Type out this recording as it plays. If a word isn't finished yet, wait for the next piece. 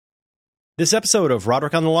This episode of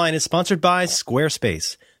Roderick on the Line is sponsored by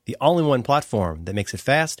Squarespace, the all-in-one platform that makes it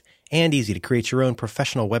fast and easy to create your own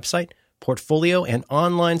professional website, portfolio, and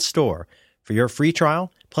online store. For your free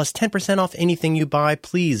trial, plus 10% off anything you buy,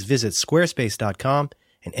 please visit squarespace.com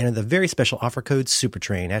and enter the very special offer code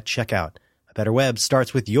SUPERTRAIN at checkout. A better web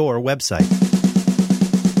starts with your website.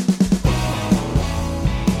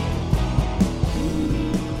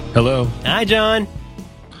 Hello. Hi, John.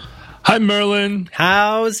 Hi, Merlin.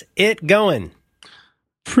 How's it going?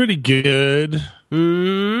 Pretty good.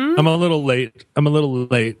 I'm a little late.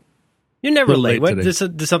 You're never late. What, today.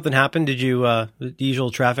 did something happen? Did you the usual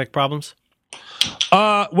traffic problems?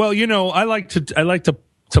 Well, you know, I like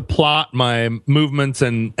to plot my movements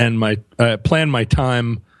and my plan my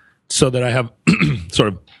time so that I have sort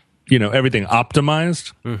of, you know, everything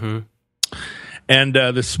optimized. Mm-hmm. And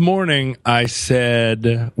this morning I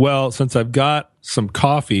said, well, since I've got some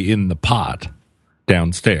coffee in the pot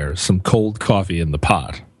downstairs, some cold coffee in the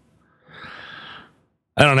pot,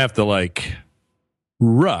 I don't have to like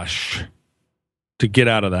rush to get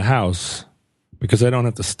out of the house because I don't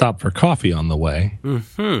have to stop for coffee on the way.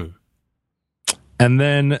 Mm-hmm. And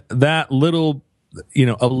then that little, you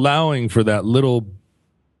know, allowing for that little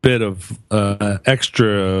bit of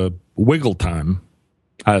extra wiggle time,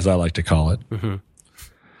 as I like to call it. Mm-hmm.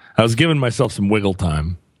 I was giving myself some wiggle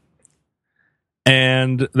time,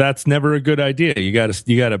 and that's never a good idea. You got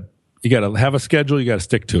to have a schedule. You got to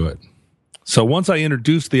stick to it. So once I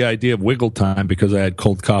introduced the idea of wiggle time because I had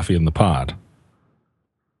cold coffee in the pot,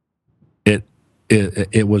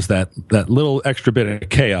 it was that little extra bit of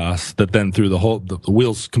chaos that then threw the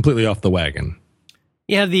wheels completely off the wagon.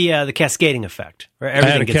 You have the cascading effect, where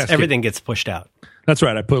everything gets pushed out. That's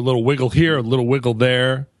right. I put a little wiggle here, a little wiggle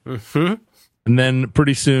there. Mm-hmm. And then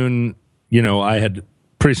pretty soon, you know, I had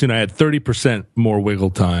 30% more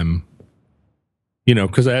wiggle time, you know,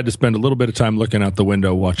 because I had to spend a little bit of time looking out the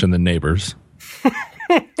window watching the neighbors.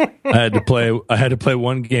 I had to play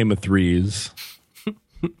one game of threes.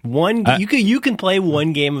 You can play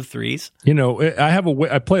one game of threes. You know,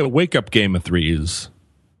 I play a wake up game of threes,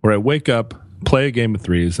 where I wake up, play a game of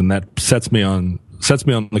threes, and that sets me on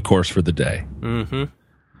the course for the day. Mm-hmm.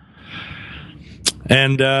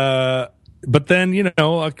 And but then, you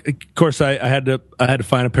know, of course, I had to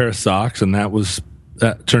find a pair of socks, and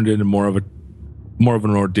that turned into more of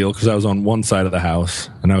an ordeal because I was on one side of the house,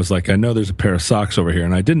 and I was like, I know there's a pair of socks over here,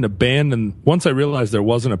 and I didn't abandon. Once I realized there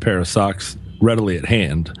wasn't a pair of socks readily at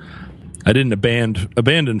hand, I didn't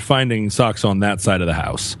abandon finding socks on that side of the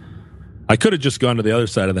house. I could have just gone to the other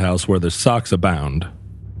side of the house where the socks abound,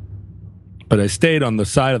 but I stayed on the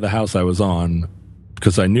side of the house I was on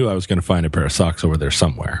because I knew I was going to find a pair of socks over there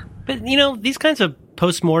somewhere. But you know, these kinds of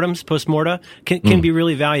postmorta can be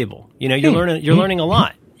really valuable. You know, you're learning a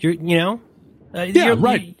lot.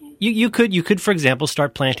 Right. You could, for example,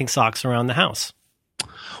 start planting socks around the house.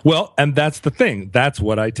 Well, and that's the thing. That's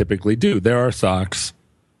what I typically do. There are socks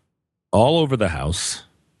all over the house,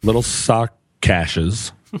 little sock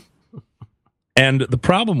caches. And the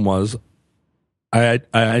problem was, I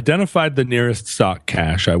identified the nearest sock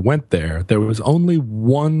cache. I went there. There was only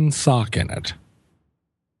one sock in it.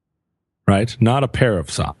 Right? Not a pair of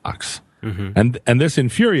socks. Mm-hmm. And this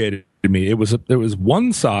infuriated me. There was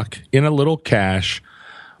one sock in a little cache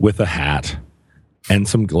with a hat and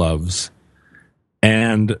some gloves.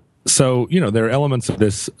 And so, you know, there are elements of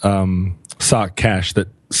this sock cache that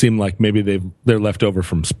seem like maybe they're left over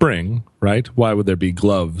from spring, right? Why would there be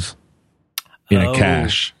gloves in a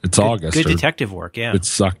cache? It's August. Good detective work, yeah.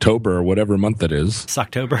 It's October or whatever month it is. It's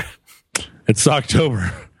October. It's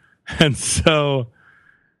October. And so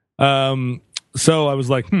I was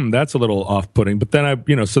like, that's a little off-putting. But then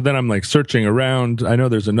then I'm like searching around. I know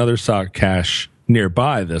there's another sock cache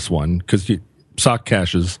nearby this one because sock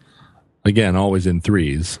caches, again, always in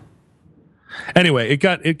threes. Anyway, I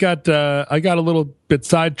got a little bit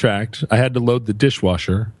sidetracked. I had to load the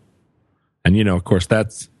dishwasher, and you know, of course,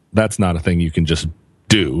 that's not a thing you can just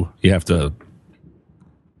do. You have to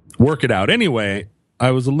work it out. Anyway,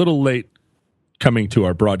 I was a little late coming to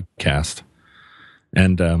our broadcast.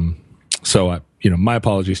 And so, my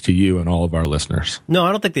apologies to you and all of our listeners. No,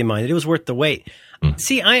 I don't think they minded. It was worth the wait.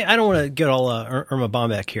 See, I don't want to get all Irma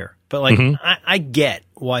Bombeck here, but like I get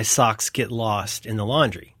why socks get lost in the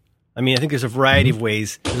laundry. I mean, I think there's a variety of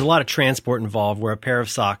ways. There's a lot of transport involved where a pair of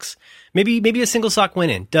socks, maybe a single sock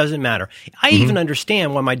went in, doesn't matter. I even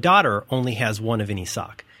understand why my daughter only has one of any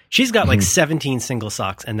sock. She's got like 17 single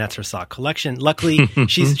socks, and that's her sock collection. Luckily,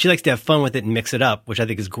 she likes to have fun with it and mix it up, which I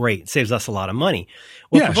think is great. It saves us a lot of money.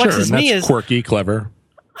 What perplexes me is quirky, clever.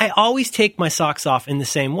 I always take my socks off in the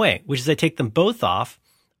same way, which is I take them both off.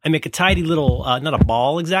 I make a tidy little, not a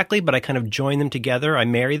ball exactly, but I kind of join them together. I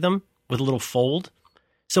marry them with a little fold.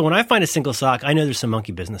 So when I find a single sock, I know there's some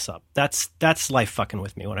monkey business up. That's life fucking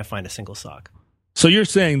with me when I find a single sock. So you're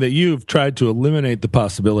saying that you've tried to eliminate the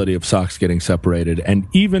possibility of socks getting separated, and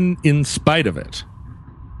even in spite of it,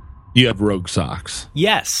 you have rogue socks.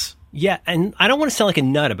 Yes. Yeah, and I don't want to sound like a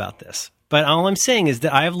nut about this, but all I'm saying is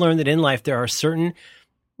that I have learned that in life there are certain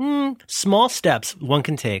small steps one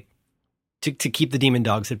can take to keep the demon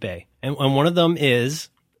dogs at bay. And one of them is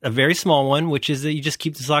a very small one, which is that you just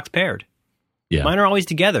keep the socks paired. Yeah. Mine are always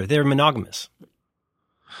together. They're monogamous.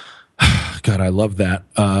 God, I love that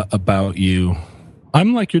about you.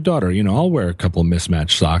 I'm like your daughter. I'll wear a couple of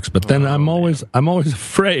mismatched socks, but then I'm always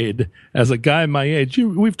afraid as a guy my age.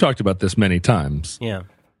 We've talked about this many times. Yeah.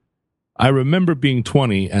 I remember being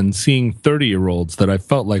 20 and seeing 30-year-olds that I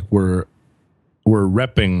felt like were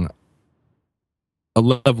repping a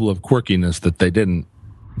level of quirkiness that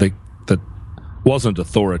that wasn't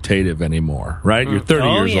authoritative anymore, right? You're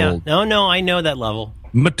 30 years old. No, I know that level.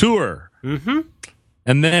 Mature. Mm-hmm.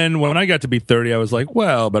 And then when I got to be 30, I was like,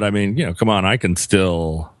 well, but I mean, come on, I can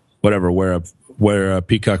still, wear a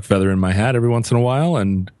peacock feather in my hat every once in a while.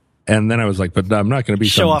 And then I was like, but I'm not going to be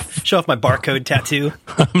show off my barcode tattoo.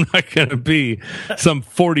 I'm not going to be some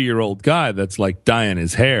 40-year-old guy that's like dyeing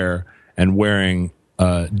his hair and wearing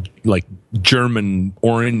like German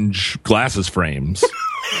orange glasses frames.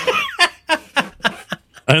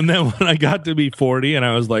 And then when I got to be 40 and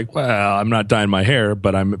I was like, well, I'm not dyeing my hair,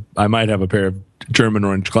 but I might have a pair of German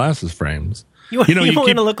orange glasses frames. You want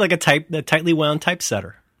to look like a tightly wound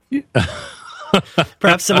typesetter. Yeah.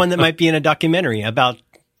 Perhaps someone that might be in a documentary about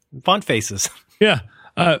font faces. Yeah.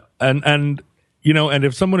 And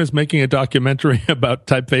if someone is making a documentary about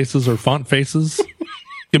typefaces or font faces,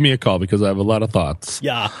 give me a call because I have a lot of thoughts.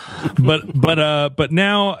 Yeah. but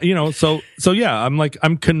now, so yeah,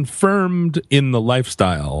 I'm confirmed in the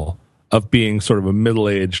lifestyle of being sort of a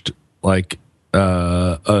middle-aged, like,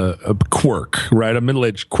 a quirk, right? A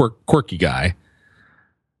middle-aged quirky guy.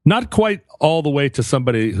 Not quite all the way to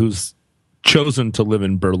somebody who's chosen to live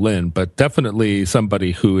in Berlin, but definitely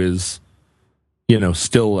somebody who is,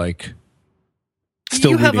 still like,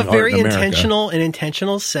 you have a very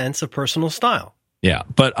intentional sense of personal style. Yeah,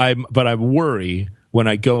 but I worry when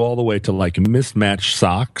I go all the way to like mismatched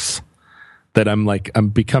socks that I'm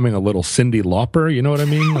becoming a little Cyndi Lauper. You know what I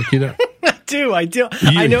mean? Like, I do.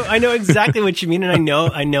 I know exactly what you mean, and I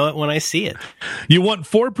know it when I see it. You want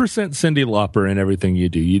 4% Cyndi Lauper in everything you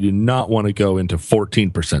do. You do not want to go into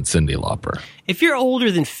 14% Cyndi Lauper. If you're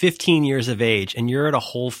older than 15 years of age and you're at a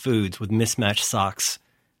Whole Foods with mismatched socks,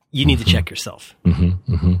 you need to check yourself.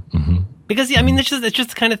 Because it's just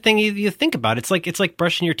the kind of thing you think about. It's like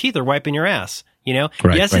brushing your teeth or wiping your ass.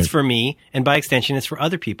 Right. It's for me, and by extension, it's for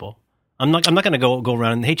other people. I'm not going to go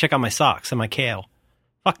around and, hey, check out my socks and my kale.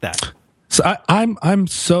 Fuck that. So I'm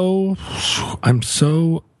so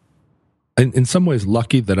in some ways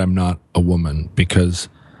lucky that I'm not a woman, because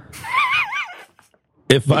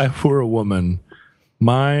if I were a woman,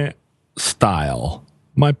 my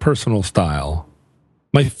personal style,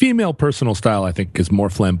 my female personal style, I think, is more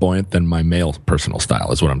flamboyant than my male personal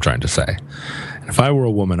style, is what I'm trying to say. And if I were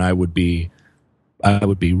a woman, I would be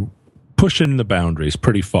pushing the boundaries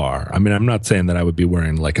pretty far. I mean, I'm not saying that I would be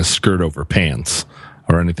wearing like a skirt over pants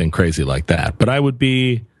or anything crazy like that, but I would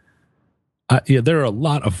be. There are a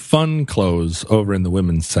lot of fun clothes over in the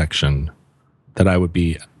women's section that I would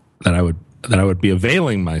be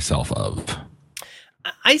availing myself of.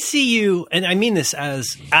 I see you, and I mean this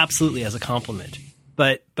as absolutely as a compliment.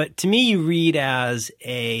 But to me, you read as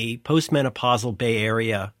a postmenopausal Bay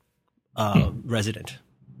Area resident,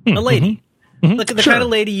 a lady, like the kind of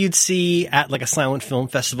lady you'd see at like a silent film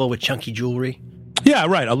festival with chunky jewelry. Yeah,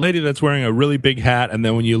 right. A lady that's wearing a really big hat, and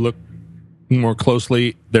then when you look more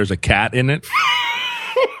closely, there's a cat in it.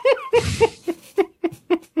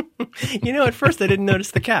 At first I didn't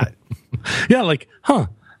notice the cat. Yeah, like,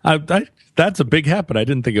 that's a big hat, but I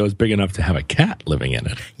didn't think it was big enough to have a cat living in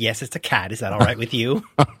it. Yes, it's a cat. Is that all right with you?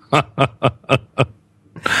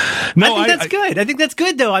 No, I think that's good. I think that's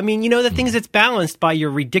good, though. I mean, the thing is, it's balanced by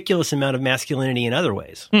your ridiculous amount of masculinity in other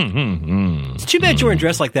ways. It's too bad you weren't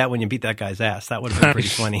dressed like that when you beat that guy's ass. That would have been pretty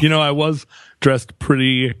funny. I was dressed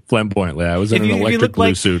pretty flamboyantly. I was in an electric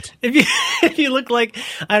blue suit. If you look like,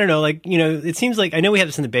 I don't know, it seems like, I know we have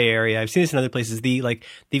this in the Bay Area. I've seen this in other places.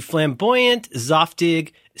 The flamboyant,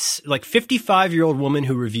 Zoftig, like 55-year-old woman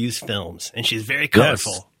who reviews films, and she's very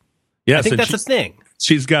colorful. Yes, I think that's a thing.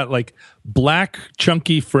 She's got like black,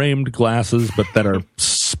 chunky framed glasses, but that are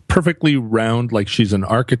perfectly round, like she's an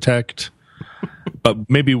architect. But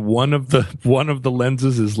maybe one of the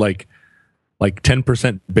lenses is like like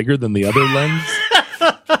 10% bigger than the other lens.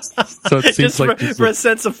 So it seems just like for a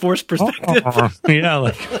sense of forced perspective. Yeah,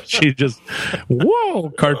 like she just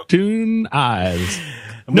cartoon eyes.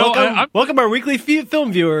 Welcome our weekly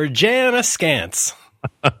film viewer, Jan Askance.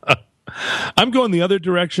 I'm going the other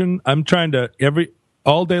direction. I'm trying to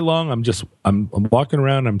all day long. I'm walking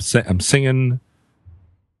around. I'm singing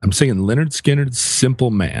Lynyrd Skynyrd's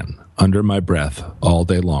 "Simple Man" under my breath all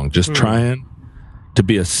day long. Just trying to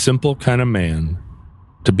be a simple kind of man,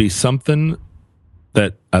 to be something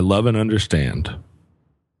that I love and understand.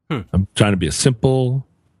 I'm trying to be a simple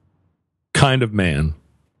kind of man.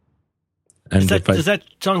 And does that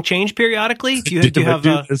song change periodically? Do you have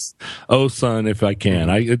this? Oh, son, if I can.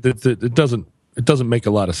 It doesn't make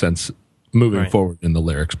a lot of sense moving forward in the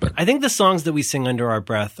lyrics, but I think the songs that we sing under our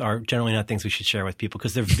breath are generally not things we should share with people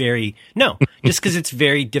because they're just because it's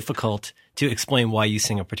very difficult to explain why you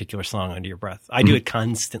sing a particular song under your breath. I do it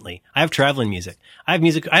constantly. I have traveling music. I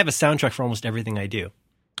have a soundtrack for almost everything I do.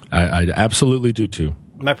 I absolutely do too.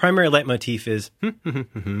 My primary leitmotif is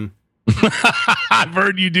I've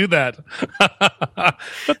heard you do that.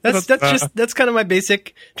 that's kind of my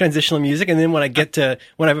basic transitional music. And then when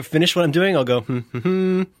I've finished what I'm doing, I'll go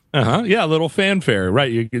Yeah, a little fanfare,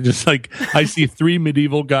 right? You just like I see three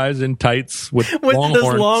medieval guys in tights with long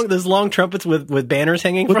horns. Those long trumpets with banners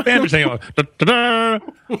hanging from them. Banners hanging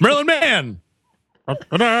Marilyn Man. I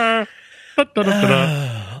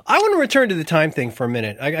want to return to the time thing for a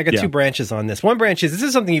minute. I got two branches on this. One branch is, this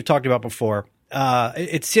is something you've talked about before.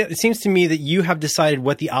 It seems to me that you have decided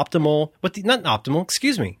what the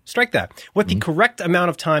correct amount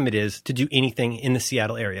of time it is to do anything in the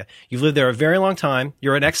Seattle area. You've lived there a very long time.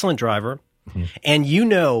 You're an excellent driver. And you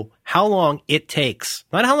know how long it takes.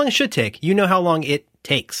 Not how long it should take. You know how long it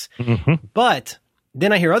takes. But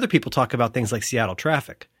then I hear other people talk about things like Seattle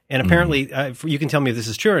traffic. And apparently, you can tell me if this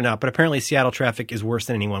is true or not, but apparently Seattle traffic is worse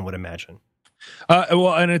than anyone would imagine.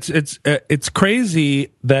 Well, and it's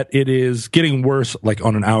crazy that it is getting worse, like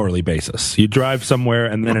on an hourly basis. You drive somewhere,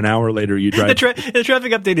 and then an hour later, you drive. The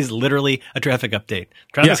traffic update is literally a traffic update.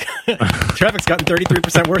 Traffic's gotten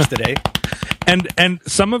 33% worse today. And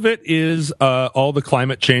some of it is all the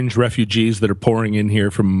climate change refugees that are pouring in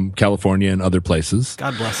here from California and other places.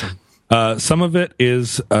 God bless them. Some of it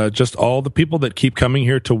is just all the people that keep coming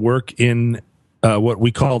here to work in what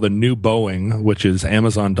we call the new Boeing, which is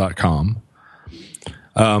Amazon.com.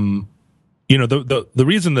 The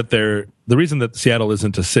reason that Seattle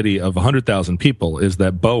isn't a city of 100,000 people is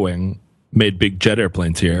that Boeing made big jet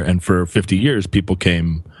airplanes here, and for 50 years people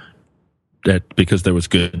came because there was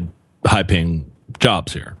good, high-paying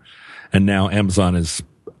jobs here, and now Amazon is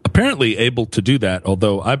apparently able to do that.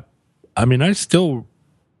 Although I still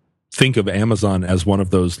think of Amazon as one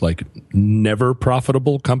of those like never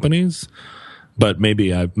profitable companies. But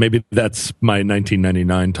maybe that's my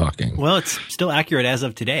 1999 talking. Well, it's still accurate as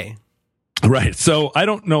of today. Right. So I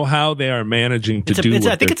don't know how they are managing to do.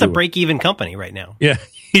 I think it's a break-even company right now. Yeah.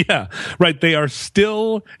 Yeah. Right. They are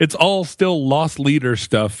still. It's all still loss leader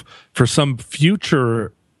stuff for some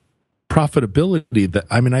future profitability. That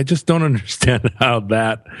I just don't understand how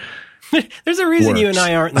that. There's a reason you and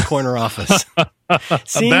I aren't in the corner office.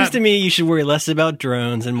 Seems to me you should worry less about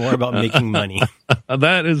drones and more about making money.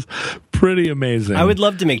 That is pretty amazing. I would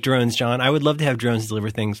love to make drones, John. I would love to have drones deliver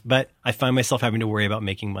things, but I find myself having to worry about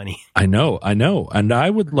making money. I know. And I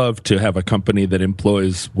would love to have a company that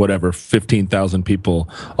employs 15,000 people,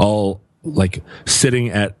 all like sitting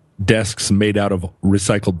at desks made out of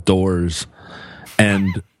recycled doors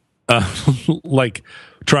and like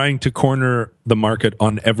trying to corner the market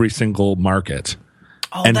on every single market.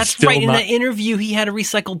 Oh, and that's right. In that interview, he had a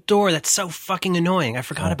recycled door. That's so fucking annoying. I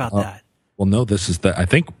forgot about that. Well, no, this is I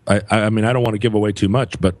think, I don't want to give away too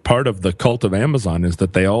much, but part of the cult of Amazon is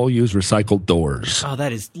that they all use recycled doors. Oh,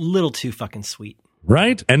 that is a little too fucking sweet.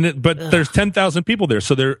 Right? But there's 10,000 people there,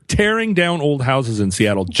 so they're tearing down old houses in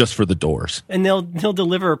Seattle just for the doors. And they'll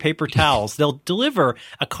deliver paper towels. They'll deliver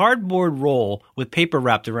a cardboard roll with paper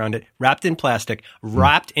wrapped around it, wrapped in plastic,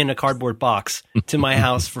 wrapped in a cardboard box to my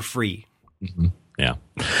house for free. Mm-hmm. Yeah.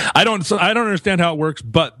 I don't understand how it works,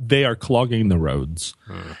 but they are clogging the roads.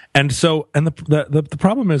 And the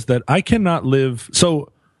problem is that I cannot live.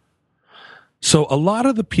 So a lot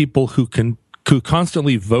of the people who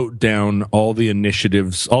constantly vote down all the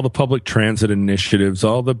initiatives, all the public transit initiatives,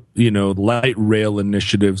 all the, light rail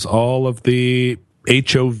initiatives, all of the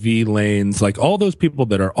HOV lanes, like all those people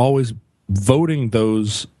that are always voting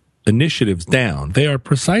those initiatives down, they are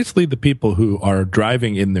precisely the people who are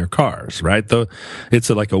driving in their cars, right? It's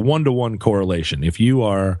like a 1-to-1 correlation. If you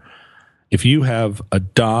have a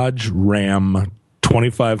Dodge Ram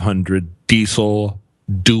 2500 diesel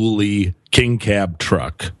dually king cab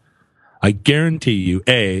truck, I guarantee you,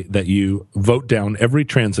 A, that you vote down every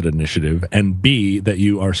transit initiative, and B, that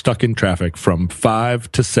you are stuck in traffic from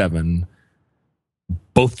 5 to 7,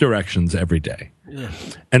 both directions every day. Yeah.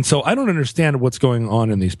 And so I don't understand what's going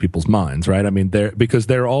on in these people's minds, right? I mean, because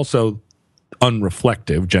they're also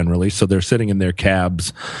unreflective generally, so they're sitting in their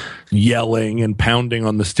cabs yelling and pounding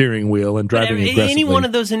on the steering wheel and driving aggressively. Any one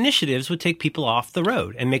of those initiatives would take people off the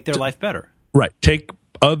road and make their life better. Right. Take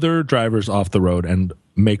other drivers off the road and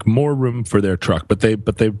make more room for their truck, but they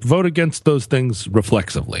vote against those things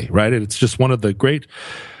reflexively, right? It's just one of the great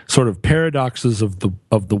sort of paradoxes of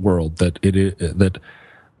the world that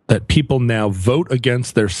people now vote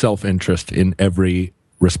against their self-interest in every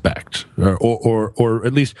respect, or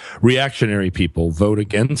at least reactionary people vote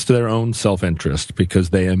against their own self-interest because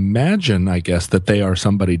they imagine, I guess, that they are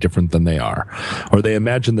somebody different than they are, or they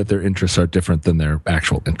imagine that their interests are different than their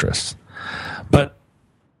actual interests. But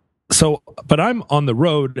I'm on the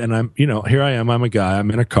road, and I'm here I am. I'm a guy.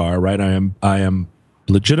 I'm in a car, right? I am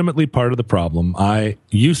legitimately part of the problem. I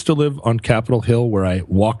used to live on Capitol Hill where I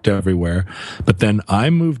walked everywhere, but then I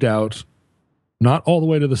moved out, not all the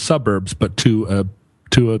way to the suburbs, but to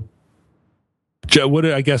what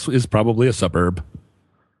I guess is probably a suburb.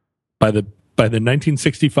 By the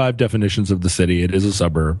 1965 definitions of the city, it is a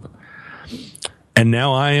suburb. And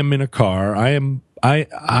now I am in a car. I am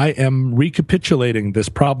recapitulating this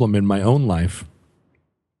problem in my own life.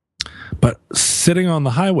 But sitting on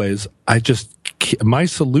the highways, my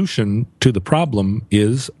solution to the problem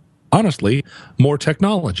is honestly more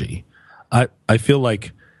technology. I feel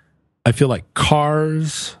like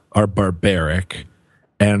cars are barbaric,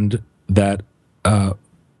 and that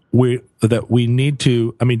we need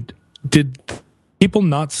to. I mean, did people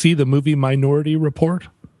not see the movie Minority Report?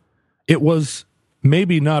 It was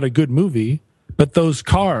maybe not a good movie, but those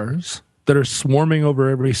cars that are swarming over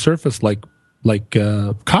every surface like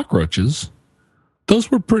cockroaches,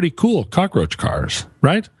 those were pretty cool cockroach cars,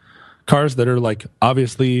 right? Cars that are like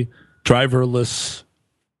obviously driverless,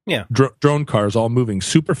 drone cars, all moving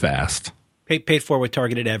super fast. Paid for with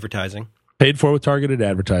targeted advertising.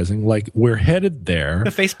 Like, we're headed there. A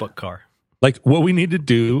Facebook car. Like, what we need to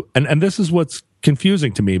do, and this is what's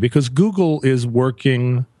confusing to me, because Google is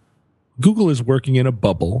working in a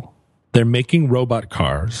bubble. They're making robot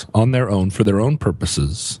cars on their own for their own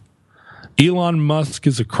purposes. Elon Musk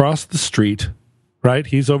is across the street, right?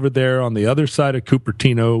 He's over there on the other side of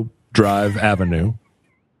Cupertino Drive Avenue,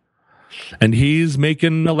 and he's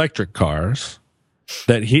making electric cars.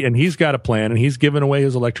 He's got a plan, and he's giving away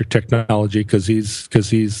his electric technology because he's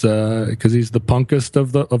the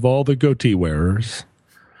punkest of all the goatee wearers.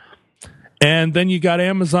 And then you got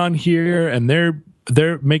Amazon here, and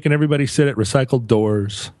they're making everybody sit at recycled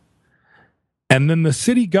doors. And then the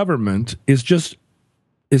city government is just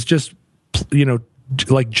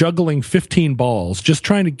like juggling 15 balls, just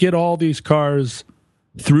trying to get all these cars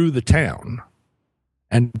through the town.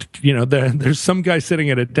 And, there's some guy sitting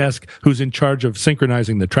at a desk who's in charge of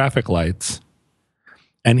synchronizing the traffic lights.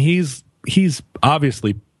 And he's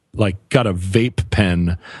obviously like got a vape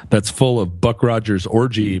pen that's full of Buck Rogers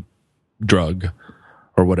orgy drug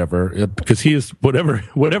or whatever, because he is whatever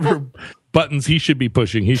buttons he should be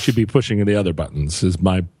pushing the other buttons is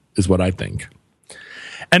what I think.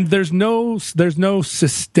 And there's no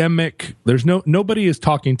systemic, nobody is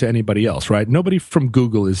talking to anybody else, right? Nobody from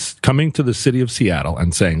Google is coming to the city of Seattle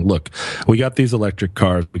and saying, look, we got these electric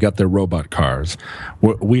cars, we got their robot cars.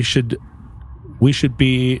 We should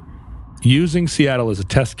be using Seattle as a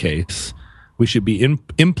test case. We should be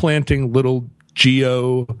implanting little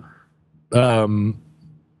GPS,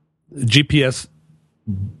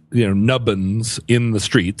 nubbins in the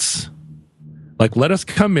streets. Like, let us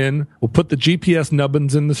come in, we'll put the GPS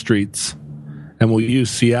nubbins in the streets, and we'll use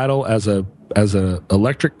Seattle as a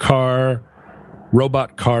electric car,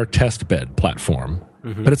 robot car test bed platform.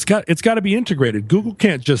 Mm-hmm. But it's got to be integrated. Google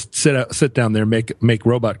can't just sit down there, make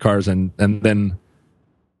robot cars and then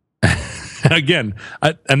again,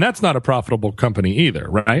 and that's not a profitable company either,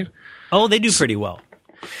 right? Oh, they do pretty well.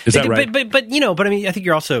 Is that right? But I mean, I think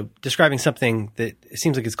you're also describing something that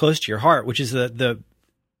seems like it's close to your heart, which is the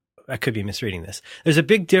I could be misreading this. There's a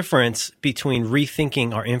big difference between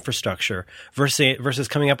rethinking our infrastructure versus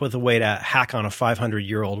coming up with a way to hack on a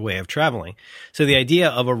 500-year-old way of traveling. So the idea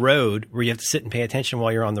of a road where you have to sit and pay attention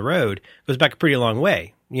while you're on the road goes back a pretty long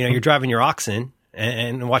way. You're driving your oxen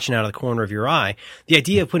and watching out of the corner of your eye. The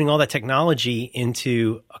idea of putting all that technology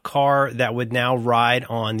into a car that would now ride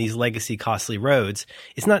on these legacy costly roads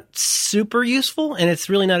is not super useful, and it's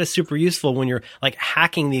really not as super useful when you're like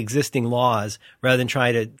hacking the existing laws rather than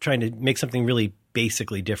trying to make something really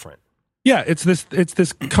basically different. Yeah, it's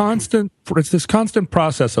this constant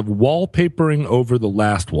process of wallpapering over the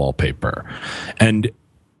last wallpaper, and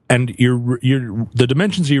the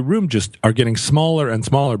dimensions of your room just are getting smaller and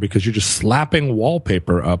smaller because you're just slapping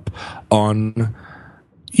wallpaper up on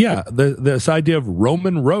this idea of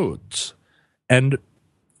Roman roads. And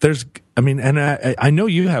I know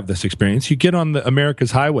you have this experience. You get on the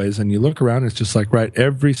America's highways and you look around, it's just like, right,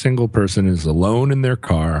 every single person is alone in their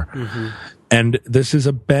car. Mm-hmm. And this was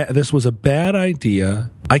a bad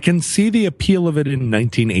idea. I can see the appeal of it in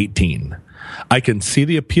 1918. I can see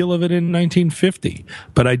the appeal of it in 1950,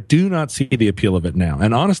 but I do not see the appeal of it now.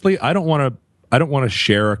 And honestly, I don't want to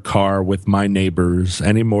share a car with my neighbors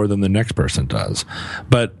any more than the next person does.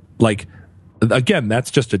 But like, again,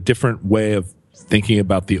 that's just a different way of thinking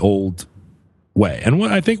about the old way. And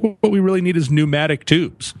I think what we really need is pneumatic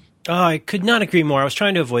tubes. Oh, I could not agree more. I was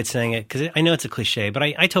trying to avoid saying it because I know it's a cliche, but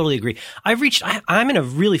I totally agree. I'm in a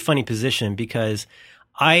really funny position because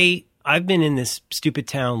I've been in this stupid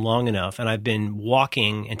town long enough, and I've been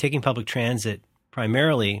walking and taking public transit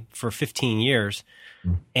primarily for 15 years.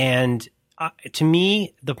 And to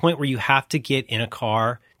me, the point where you have to get in a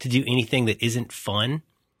car to do anything that isn't fun,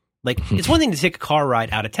 like it's one thing to take a car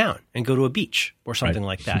ride out of town and go to a beach or something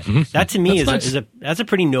like that. That to me that's a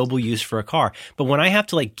pretty noble use for a car. But when I have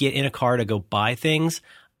to like get in a car to go buy things,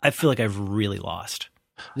 I feel like I've really lost.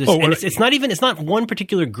 It's not one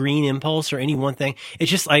particular green impulse or any one thing.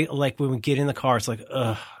 It's just like when we get in the car, it's like,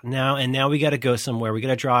 now we got to go somewhere. We got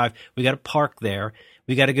to drive. We got to park there.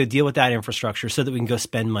 We got to go deal with that infrastructure so that we can go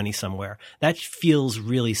spend money somewhere. That feels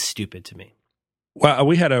really stupid to me. Well,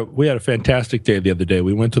 we had a fantastic day the other day.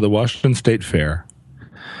 We went to the Washington State Fair,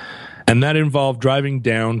 and that involved driving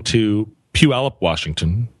down to Puyallup,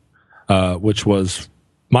 Washington, which was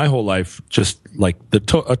my whole life just like a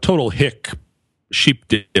total hick sheep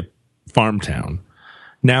dip farm town.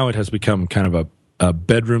 Now it has become kind of a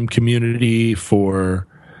bedroom community for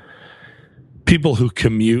people who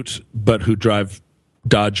commute but who drive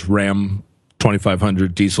Dodge Ram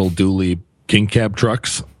 2500 diesel dually king cab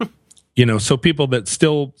trucks. So people that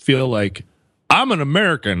still feel like I'm an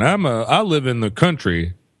American. I live in the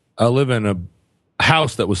country. I live in a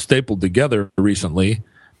house that was stapled together recently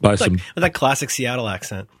by with that classic Seattle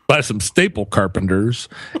accent. By some staple carpenters,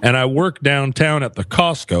 and I work downtown at the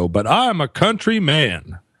Costco, but I'm a country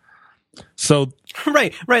man. So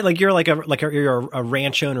right, like you're you're a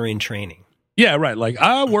ranch owner in training. Yeah, right. Like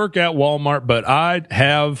I work at Walmart, but I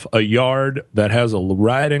have a yard that has a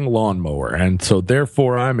riding lawnmower, and so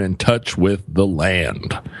therefore I'm in touch with the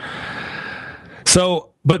land. So,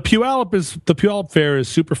 but the Puyallup Fair is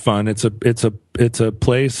super fun. It's a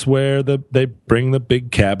place where they bring the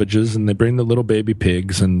big cabbages and they bring the little baby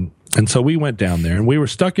pigs, and so we went down there and we were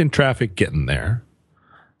stuck in traffic getting there,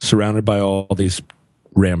 surrounded by all these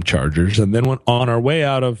Ram Chargers, and then on our way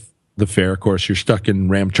out of the fair, of course, you're stuck in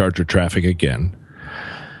Ram Charger traffic again.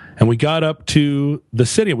 And we got up to the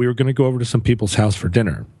city. We were going to go over to some people's house for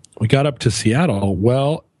dinner. We got up to Seattle.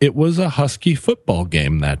 Well, it was a Husky football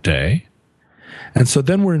game that day. And so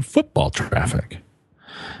then we're in football traffic.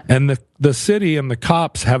 And the city and the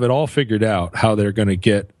cops have it all figured out how they're going to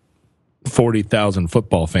get 40,000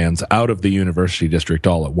 football fans out of the university district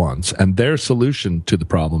all at once. And their solution to the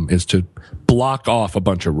problem is to block off a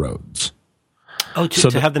bunch of roads. Oh,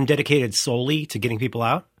 to have them dedicated solely to getting people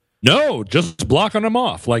out? No, just blocking them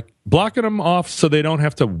off. Like blocking them off so they don't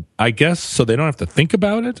have to, I guess, so they don't have to think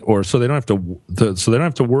about it, or so they don't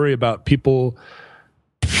have to worry about people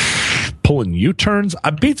pulling U-turns.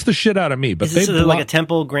 It beats the shit out of me. But is this like a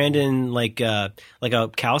Temple Grandin, like a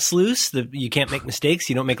cow sluice? You can't make mistakes.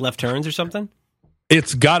 You don't make left turns or something.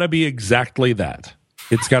 It's got to be exactly that.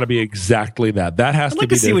 That has to be.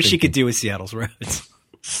 To see what she could do with Seattle's roads.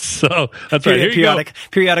 So that's right. Here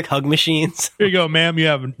periodic hug machines. Here you go, ma'am. You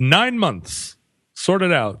have 9 months. Sort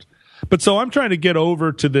it out. But so I'm trying to get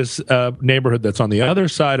over to this neighborhood that's on the other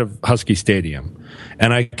side of Husky Stadium,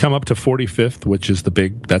 and I come up to 45th, which is the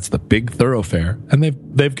big thoroughfare, and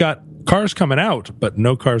they've got cars coming out, but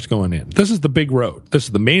no cars going in. This is the big road. This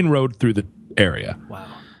is the main road through the area. Wow.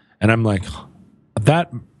 And I'm like,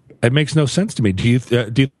 it makes no sense to me. Do you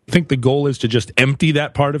think the goal is to just empty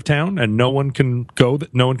that part of town and no one can go?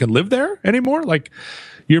 No one can live there anymore? Like,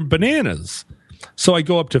 you're bananas. So I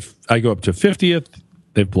go up to 50th.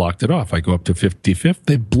 They've blocked it off. I go up to 55th.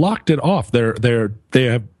 They've blocked it off. They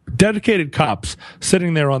have dedicated cops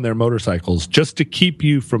sitting there on their motorcycles just to keep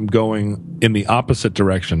you from going in the opposite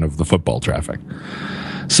direction of the football traffic.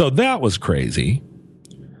 So that was crazy.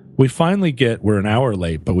 We're an hour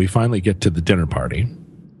late, but we finally get to the dinner party.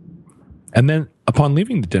 And then upon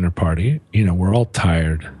leaving the dinner party, we're all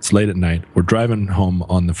tired. It's late at night. We're driving home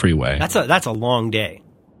on the freeway. That's a long day.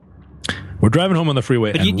 We're driving home on the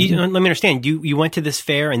freeway. But let me understand. You went to this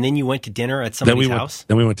fair and then you went to dinner at somebody's house?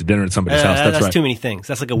 Then we went to dinner at somebody's house. That's right. Too many things.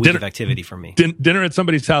 That's like a week of activity for me. Dinner at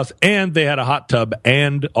somebody's house, and they had a hot tub,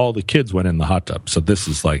 and all the kids went in the hot tub. So this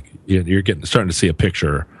is like, you're starting to see a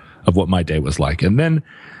picture of what my day was like. And then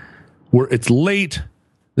it's late.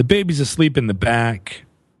 The baby's asleep in the back.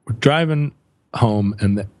 We're driving home,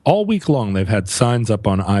 and all week long they've had signs up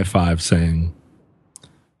on I-5 saying,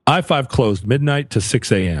 I-5 closed midnight to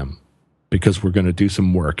 6 a.m. because we're going to do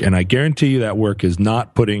some work. And I guarantee you that work is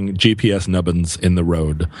not putting GPS nubbins in the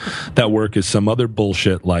road. That work is some other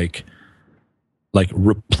bullshit like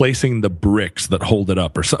replacing the bricks that hold it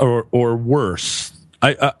up or worse.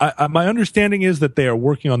 My understanding is that they are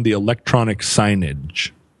working on the electronic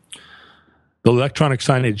signage. The electronic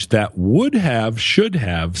signage that should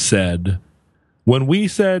have said, when we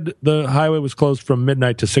said the highway was closed from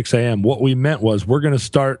midnight to 6 a.m., what we meant was we're going to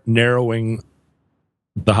start narrowing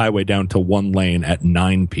the highway down to one lane at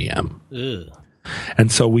 9 p.m. Ugh.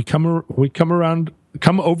 And so we come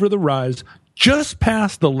over the rise, just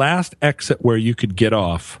past the last exit where you could get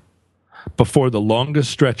off before the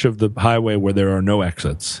longest stretch of the highway where there are no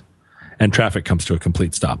exits, and traffic comes to a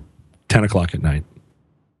complete stop, 10 o'clock at night.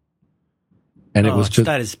 And it was just,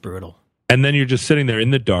 that is brutal. And then you're just sitting there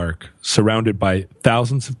in the dark, surrounded by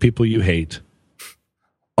thousands of people you hate,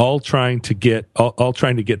 all trying to get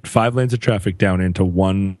 5 lanes of traffic down into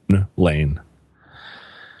one lane.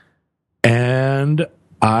 And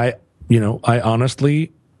I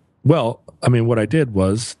honestly, what I did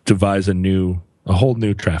was devise a whole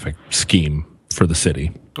new traffic scheme for the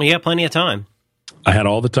city. Well, you got plenty of time. I had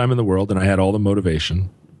all the time in the world, and I had all the motivation,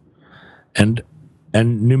 and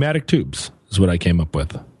pneumatic tubes is what I came up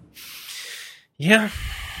with. Yeah.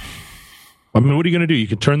 I mean, what are you going to do? You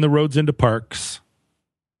could turn the roads into parks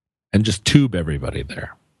and just tube everybody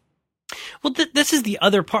there. Well, this is the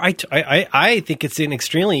other part. I think it's an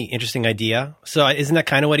extremely interesting idea. So isn't that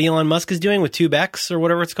kind of what Elon Musk is doing with TubeX or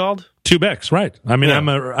whatever it's called? TubeX, right? I mean,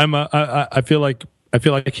 yeah. I feel like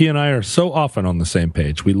he and I are so often on the same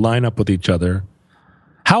page. We line up with each other.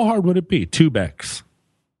 How hard would it be? TubeX.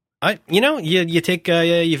 You take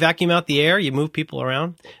you vacuum out the air, you move people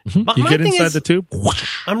around. Mm-hmm. You get inside the tube.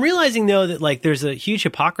 I'm realizing though that there's a huge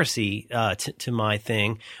hypocrisy to my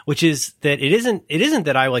thing, which is that it isn't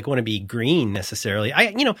that I want to be green necessarily.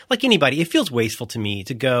 Like anybody, it feels wasteful to me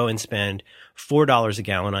to go and spend $4 a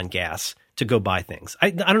gallon on gas to go buy things.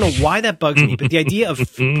 I don't know why that bugs me, but the idea of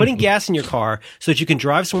putting gas in your car so that you can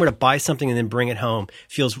drive somewhere to buy something and then bring it home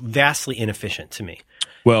feels vastly inefficient to me.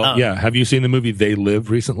 Well, yeah. Have you seen the movie They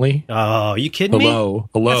Live recently? Oh, are you kidding me? Hello.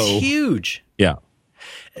 That's huge. Yeah.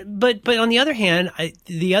 But on the other hand,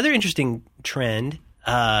 the other interesting trend,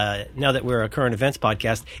 now that we're a current events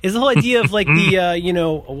podcast, is the whole idea of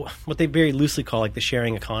the, what they very loosely call the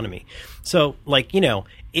sharing economy. So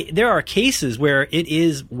there are cases where it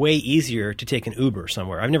is way easier to take an Uber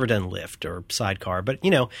somewhere. I've never done Lyft or Sidecar, but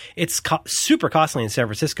it's super costly in San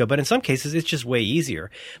Francisco. But in some cases, it's just way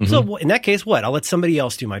easier. Mm-hmm. So in that case, I'll let somebody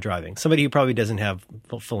else do my driving. Somebody who probably doesn't have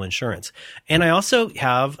full insurance. And I also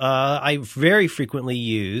have I very frequently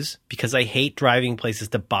use, because I hate driving places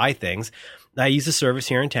to buy things, I use a service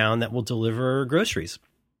here in town that will deliver groceries.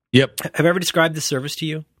 Yep. Have I ever described this service to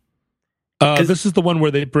you? This is the one where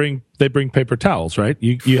they bring paper towels, right?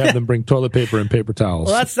 You have them bring toilet paper and paper towels.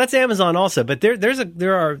 Well, that's Amazon also, but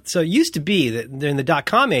so it used to be that in the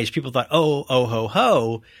 .com age, people thought,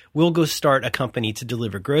 ho, we'll go start a company to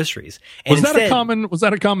deliver groceries. And was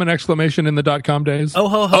that a common exclamation in the .com days? Oh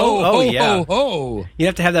ho ho, yeah. Ho, ho. You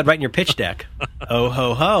have to have that right in your pitch deck. Oh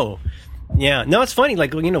ho ho. Yeah, no, it's funny,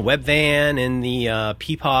 Webvan and the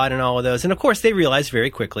Peapod and all of those. And of course, they realized very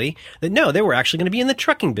quickly that no, they were actually going to be in the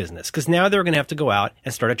trucking business, because now they're going to have to go out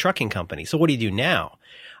and start a trucking company. So what do you do now?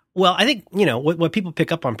 Well, I think, what people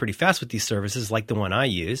pick up on pretty fast with these services, like the one I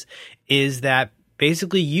use, is that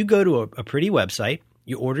basically you go to a pretty website,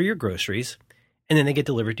 you order your groceries, and then they get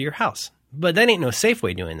delivered to your house. But that ain't no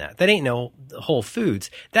Safeway doing that. That ain't no Whole Foods.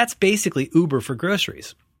 That's basically Uber for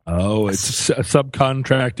groceries. Oh, it's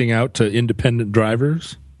subcontracting out to independent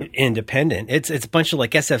drivers? Independent. It's a bunch of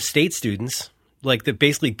SF State students that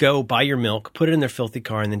basically go buy your milk, put it in their filthy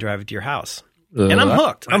car, and then drive it to your house. And I'm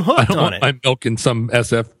hooked. I'm hooked I don't on want it. my milk in some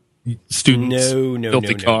SF student's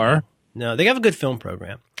filthy car. No, they have a good film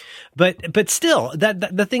program. But still,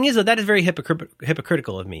 the thing is that is very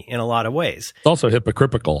hypocritical of me in a lot of ways. It's also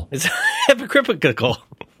hypocritical. It's hypocritical.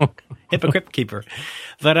 Hypocrite keeper.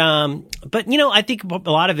 But I think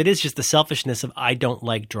a lot of it is just the selfishness of I don't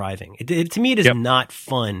like driving. To me, it is not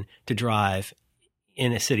fun to drive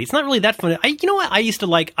in a city. It's not really that fun. You know what? I used to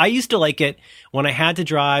like it when I had to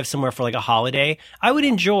drive somewhere for like a holiday. I would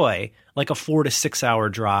enjoy like a 4 to 6 hour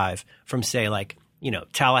drive from, say, like,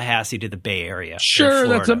 Tallahassee to the Bay Area. Sure,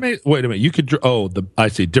 that's amazing. Wait a minute, you could. I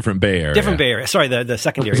see, different Bay Area. Different Bay Area. Sorry, the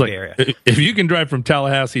secondary Bay Area. If you can drive from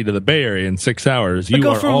Tallahassee to the Bay Area in 6 hours, you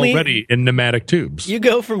are already in pneumatic tubes. You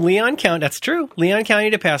go from Leon County. That's true. Leon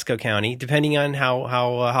County to Pasco County, depending on how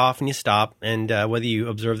often you stop and whether you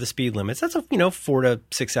observe the speed limits. That's a 4 to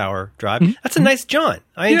 6 hour drive. Mm-hmm. That's a nice jaunt.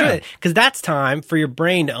 I enjoy it because that's time for your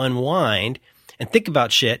brain to unwind and think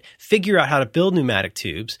about shit, figure out how to build pneumatic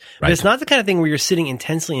tubes. But it's not the kind of thing where you're sitting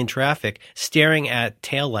intensely in traffic, staring at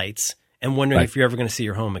taillights and wondering if you're ever going to see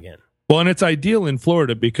your home again. Well, and it's ideal in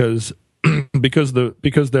Florida because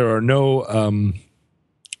there are no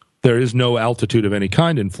there is no altitude of any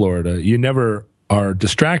kind in Florida. You never are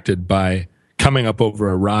distracted by coming up over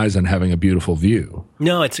a rise and having a beautiful view.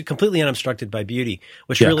 No, it's completely unobstructed by beauty,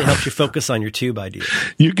 which really helps you focus on your tube idea.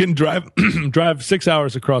 You can drive 6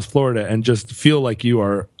 hours across Florida and just feel like you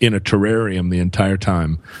are in a terrarium the entire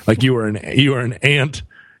time, like you are an ant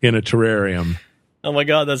in a terrarium. Oh my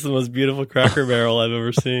God, that's the most beautiful Cracker Barrel I've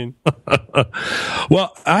ever seen.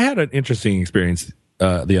 Well, I had an interesting experience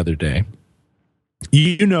the other day.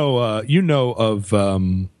 You know of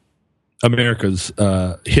America's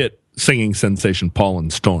hit singing sensation Paul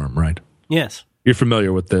and Storm, right? Yes. You're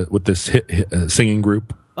familiar with this hit singing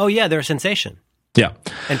group? Oh yeah, they're a sensation. Yeah.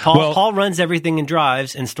 And Paul runs everything and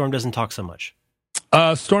drives, and Storm doesn't talk so much.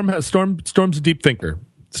 Storm's a deep thinker.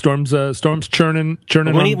 Storm's churning.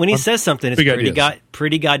 When he says something, it's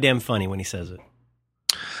pretty goddamn funny when he says it.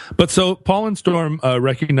 But so Paul and Storm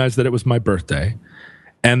recognized that it was my birthday,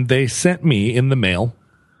 and they sent me in the mail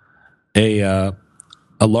a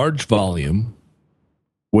large volume,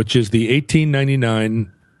 which is the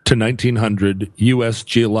 1899 to 1900 U.S.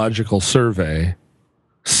 Geological Survey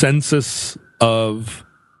census of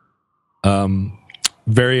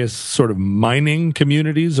various sort of mining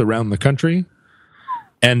communities around the country,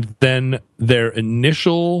 and then their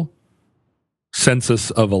initial census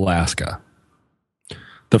of Alaska.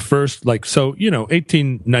 The first,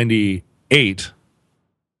 1898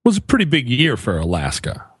 was a pretty big year for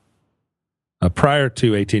Alaska. Prior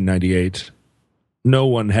to 1898, no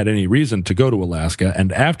one had any reason to go to Alaska,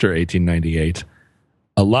 and after 1898,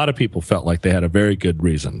 a lot of people felt like they had a very good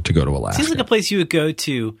reason to go to Alaska. Seems like a place you would go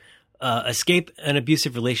to escape an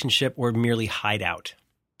abusive relationship or merely hide out.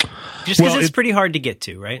 Just because it's pretty hard to get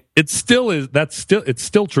to, right? It still is. It's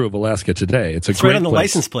still true of Alaska today. It's great right on the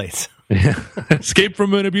place. License plates. Escape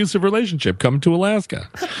from an abusive relationship. Come to Alaska.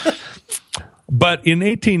 But in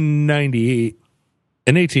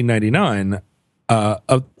 1899,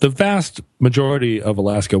 the vast majority of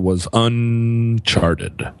Alaska was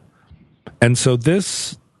uncharted. And so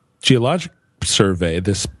this geologic survey,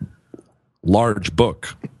 this large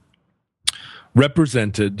book,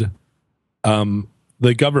 represented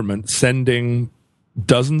the government sending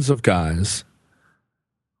dozens of guys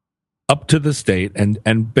up to the state,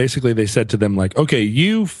 and basically they said to them, like, okay,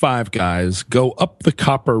 you 5 guys go up the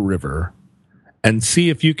Copper River and see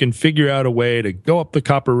if you can figure out a way to go up the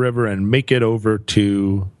Copper River and make it over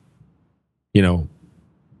to,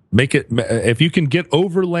 if you can get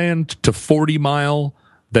overland to 40 Mile,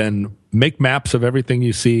 then make maps of everything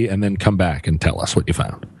you see and then come back and tell us what you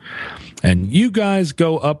found. And you guys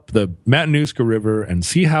go up the Matanuska River and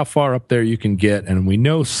see how far up there you can get. And we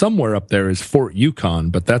know somewhere up there is Fort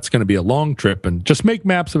Yukon, but that's going to be a long trip. And just make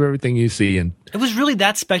maps of everything you see. And it was really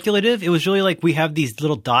that speculative. It was really like we have these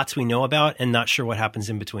little dots we know about and not sure what happens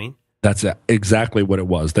in between. That's exactly what it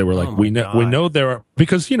was. They were like, we know there are,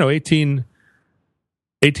 because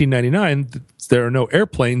 1899, there are no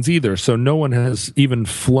airplanes either, so no one has even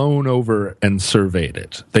flown over and surveyed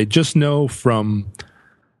it. They just know from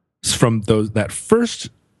that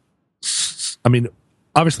first. I mean,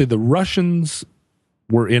 obviously the Russians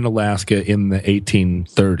were in Alaska in the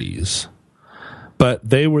 1830s, but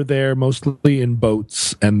they were there mostly in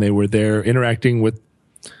boats, and they were there interacting with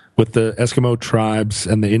the Eskimo tribes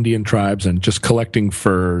and the Indian tribes and just collecting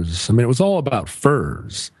furs. I mean, it was all about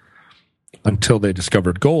furs until they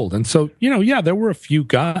discovered gold. And so, there were a few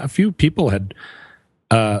people had,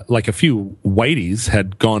 like a few whiteys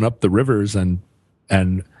had gone up the rivers and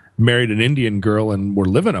married an Indian girl and were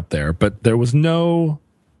living up there, but there was no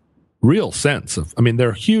real sense of,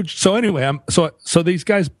 they're huge. So anyway, so these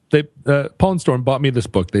guys, Paul and Storm bought me this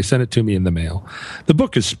book. They sent it to me in the mail. The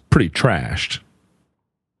book is pretty trashed,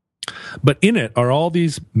 but in it are all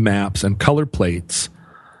these maps and color plates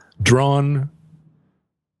drawn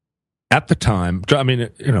at the time. I mean,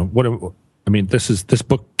 this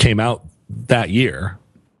book came out that year,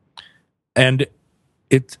 and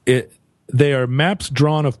they are maps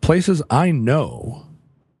drawn of places I know,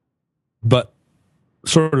 but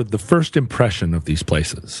sort of the first impression of these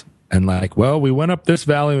places. And like, well, we went up this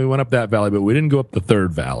valley, we went up that valley, but we didn't go up the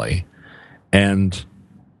third valley. And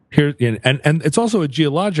here, and it's also a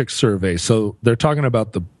geologic survey, so they're talking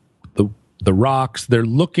about the rocks. They're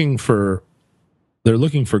looking for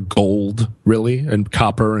gold, really, and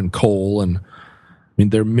copper and coal. And I mean,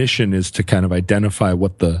 their mission is to kind of identify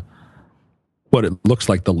what it looks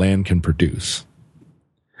like the land can produce.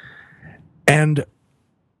 And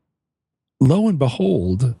lo and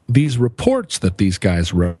behold, these reports that these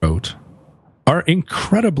guys wrote are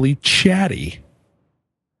incredibly chatty,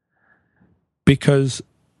 because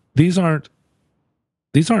these aren't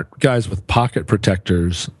guys with pocket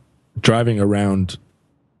protectors driving around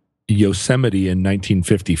Yosemite in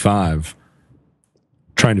 1955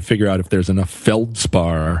 trying to figure out if there's enough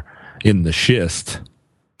feldspar in the schist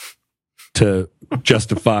to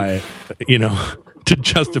justify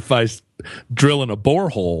drilling a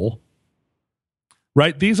borehole.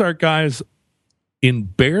 Right? These are guys in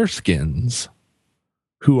bearskins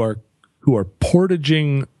who are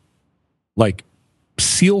portaging like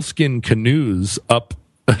sealskin canoes up,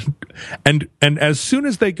 and as soon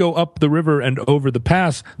as they go up the river and over the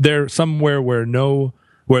pass, they're somewhere where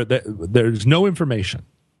there's no information.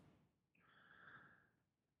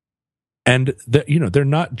 And they're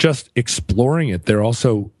not just exploring it; they're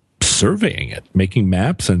also surveying it, making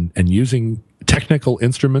maps, and using technical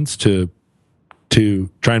instruments to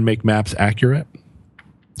try and make maps accurate.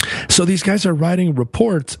 So these guys are writing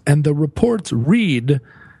reports, and the reports read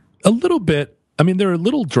a little bit, I mean, they're a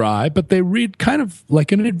little dry, but they read kind of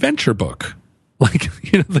like an adventure book. Like,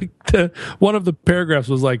 one of the paragraphs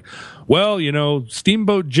was like, well,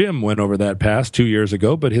 Steamboat Jim went over that pass 2 years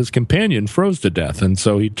ago, but his companion froze to death. And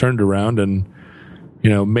so he turned around and,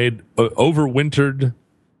 made overwintered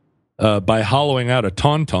by hollowing out a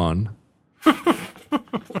tauntaun.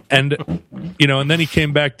 And then he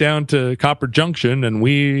came back down to Copper Junction, and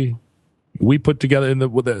we put together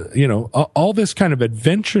all this kind of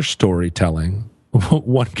adventure storytelling.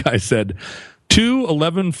 One guy said, 2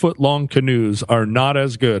 11-foot long canoes are not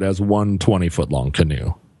as good as 1 20-foot long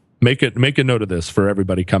canoe. Make a note of this for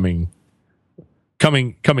everybody coming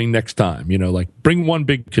next time. Bring 1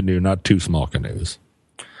 big canoe, not 2 small canoes.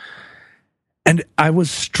 And I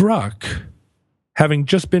was struck, having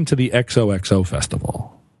just been to the XOXO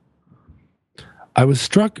festival, I was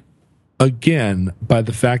struck again by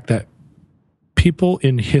the fact that people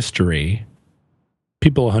in history,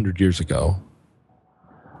 people 100 years ago,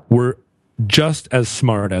 were just as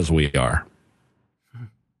smart as we are.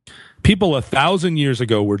 People 1,000 years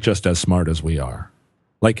ago were just as smart as we are.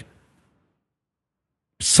 Like,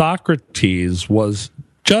 Socrates was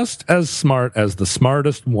just as smart as the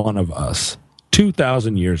smartest one of us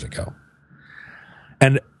 2,000 years ago.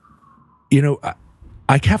 And,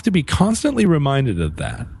 I have to be constantly reminded of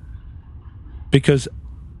that, because,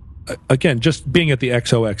 again, just being at the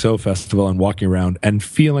XOXO festival and walking around and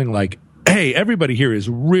feeling like, hey, everybody here is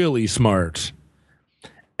really smart.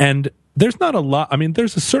 And there's not a lot. I mean,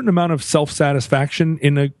 there's a certain amount of self-satisfaction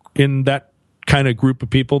in that kind of group of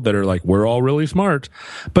people that are like, we're all really smart.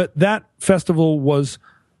 But that festival was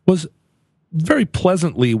very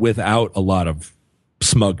pleasantly without a lot of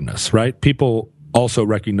smugness, right? People also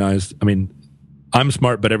recognized, I mean, I'm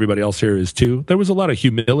smart, but everybody else here is too. There was a lot of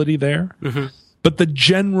humility there. Mm-hmm. But the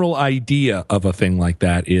general idea of a thing like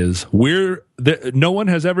that is no one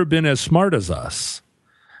has ever been as smart as us,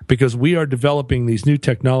 because we are developing these new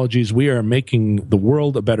technologies. We are making the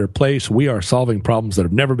world a better place. We are solving problems that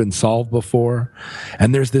have never been solved before.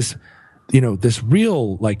 And there's this, this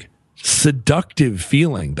real like seductive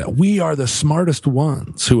feeling that we are the smartest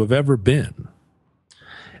ones who have ever been.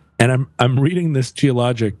 And I'm reading this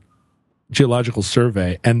geological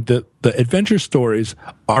survey, and the adventure stories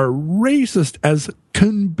are racist as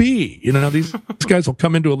can be. These guys will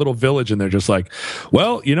come into a little village and they're just like,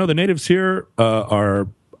 well, the natives here are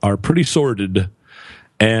pretty sordid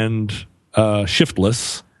and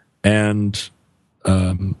shiftless, and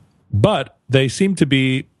but they seem to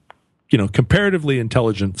be comparatively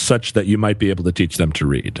intelligent, such that you might be able to teach them to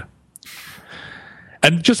read.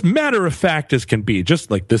 And just matter of fact as can be, just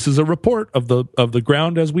like this is a report of the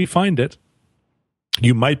ground as we find it.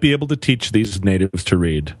 You might be able to teach these natives to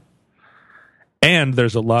read. And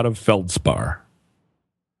there's a lot of feldspar.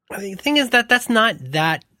 The thing is that's not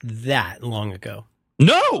that long ago.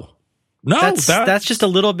 No. That's just a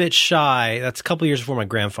little bit shy. That's a couple years before my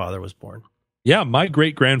grandfather was born. Yeah, my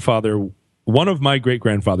great grandfather, one of my great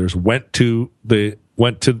grandfathers, went to the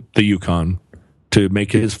Yukon to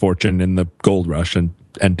make his fortune in the gold rush, and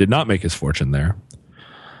did not make his fortune there.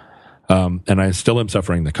 And I still am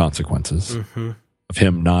suffering the consequences of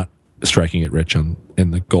him not striking it rich in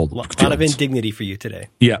the gold. A lot of indignity for you today.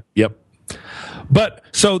 Yeah, yep. But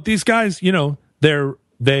so these guys,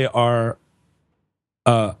 they are,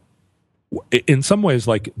 in some ways,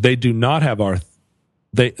 like they do not have our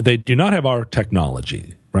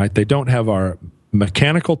technology, right? They don't have our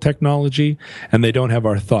mechanical technology, and they don't have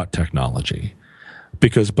our thought technology,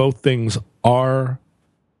 because both things are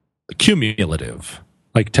cumulative.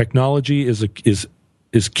 Like technology is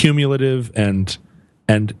cumulative, and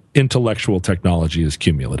intellectual technology is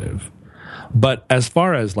cumulative. But as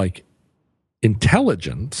far as like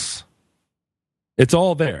intelligence, it's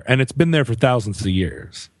all there, and it's been there for thousands of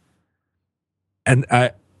years. And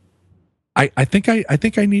I think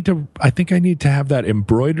I need to have that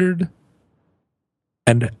embroidered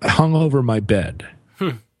and hung over my bed.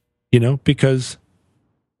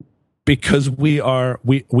 Because we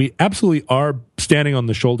absolutely are standing on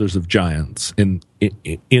the shoulders of giants in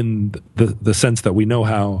the sense that we know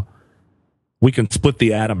how we can split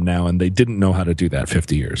the atom now, and they didn't know how to do that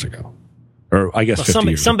 50 years ago. Or I guess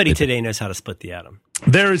somebody today knows how to split the atom.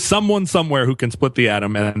 There is someone somewhere who can split the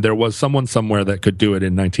atom, and there was someone somewhere that could do it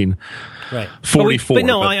in 1944. But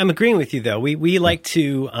no, I'm agreeing with you though. We like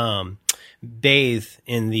to bathe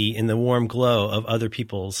in the warm glow of other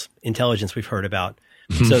people's intelligence we've heard about,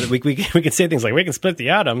 so that we can say things like we can split the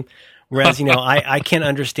atom. Whereas I can't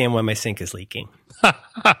understand why my sink is leaking. I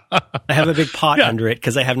have a big pot under it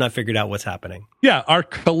because I have not figured out what's happening. Yeah, our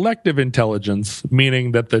collective intelligence,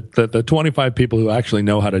 meaning that the 25 people who actually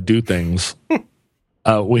know how to do things,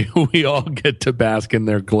 we all get to bask in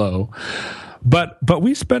their glow. But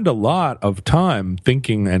we spend a lot of time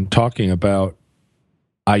thinking and talking about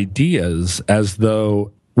ideas as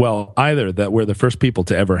though, well, either that we're the first people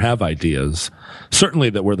to ever have ideas,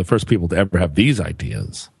 certainly that we're the first people to ever have these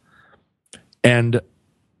ideas. And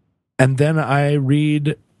then I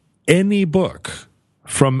read any book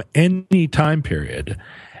from any time period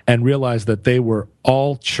and realize that they were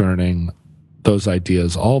all churning those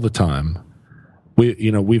ideas all the time.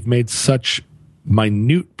 We've made such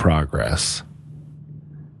minute progress.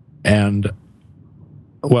 And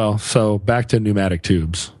well, so back to pneumatic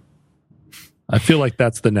tubes. I feel like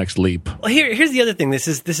that's the next leap. Well, here's the other thing. This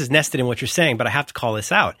is nested in what you're saying, but I have to call this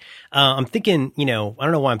out. I'm thinking, I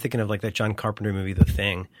don't know why I'm thinking of like that John Carpenter movie, The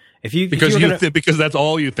Thing. Because that's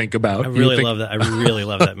all you think about. I really love that. I really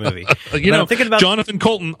love that movie. I'm thinking about Jonathan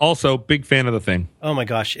Colton, also big fan of The Thing. Oh my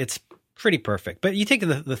gosh, it's pretty perfect. But you take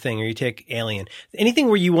the Thing, or you take Alien, anything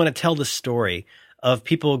where you want to tell the story of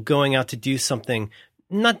people going out to do something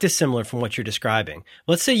not dissimilar from what you're describing.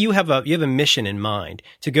 Let's say you have a mission in mind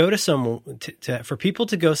to go to for people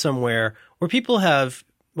to go somewhere where people have,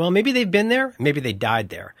 well, maybe they've been there, maybe they died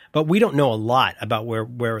there, but we don't know a lot about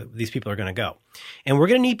where these people are going to go. And we're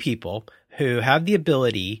going to need people who have the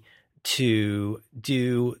ability to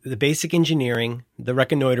do the basic engineering, the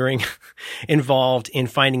reconnoitering involved in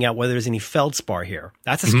finding out whether there's any feldspar here.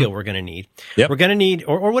 That's a skill we're going to need. Yep. We're going to need,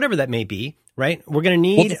 or whatever that may be, right? We're going to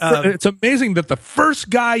need... it's amazing that the first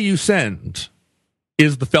guy you send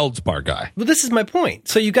is the feldspar guy. Well, this is my point.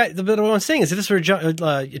 So you got, what I'm saying is if this were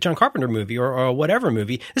a John Carpenter movie or whatever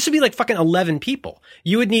movie, this would be like fucking 11 people.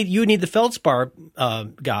 You would need the feldspar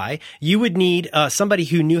guy. You would need somebody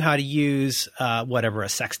who knew how to use a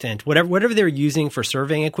sextant, whatever they were using for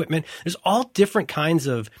surveying equipment. There's all different kinds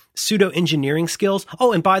of pseudo engineering skills.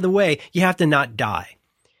 Oh, and by the way, you have to not die.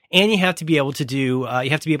 And you have to be able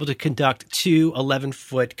to conduct 2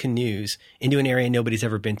 11-foot canoes into an area nobody's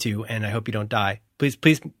ever been to. And I hope you don't die. Please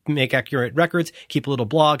make accurate records, keep a little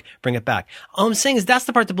blog, bring it back. All I'm saying is that's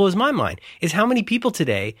the part that blows my mind, is how many people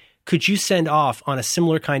today could you send off on a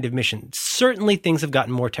similar kind of mission? Certainly things have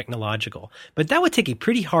gotten more technological, but that would take a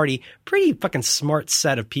pretty hardy, pretty fucking smart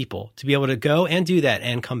set of people to be able to go and do that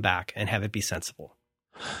and come back and have it be sensible.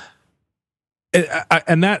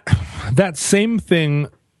 And that same thing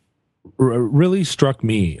really struck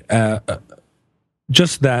me,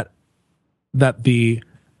 just that the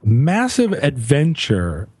massive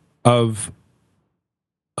adventure of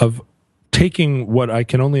taking what I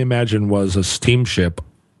can only imagine was a steamship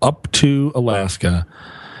up to Alaska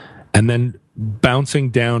and then bouncing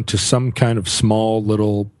down to some kind of small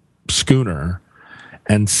little schooner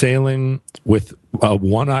and sailing with a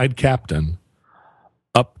one-eyed captain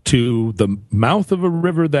up to the mouth of a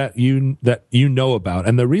river that you know about.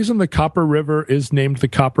 And the reason the Copper River is named the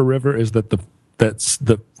Copper River is that that's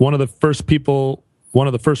one of the first people one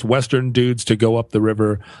of the first Western dudes to go up the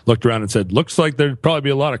river looked around and said, "Looks like there'd probably be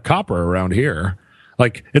a lot of copper around here."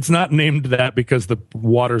 Like, it's not named that because the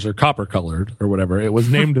waters are copper colored or whatever. It was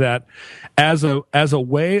named that as a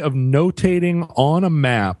way of notating on a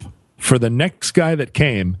map for the next guy that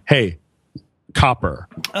came, hey, copper.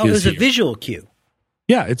 Oh, it was a visual cue.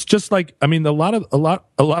 Yeah, it's just like, I mean, a lot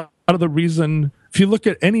of the reason, if you look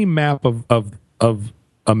at any map of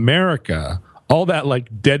America, all that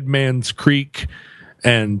like Dead Man's Creek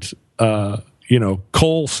and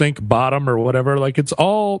Coal Sink Bottom or whatever, like, it's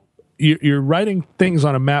all, you're writing things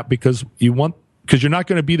on a map because you're not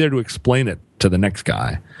going to be there to explain it to the next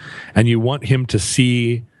guy, and you want him to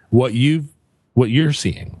see what you're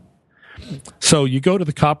seeing. So you go to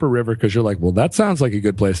the Copper River because you're like, well, that sounds like a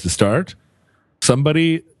good place to start.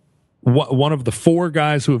 One of the 4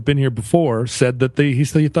 guys who have been here before said that he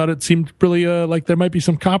thought it seemed really like there might be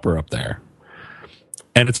some copper up there,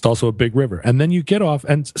 and it's also a big river. And then you get off,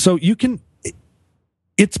 and so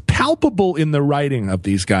it's palpable in the writing of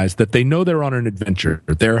these guys that they know they're on an adventure.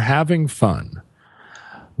 They're having fun,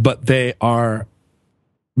 but they are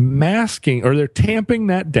masking, or they're tamping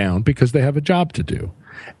that down because they have a job to do.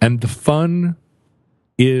 And the fun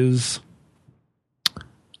is,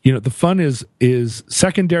 is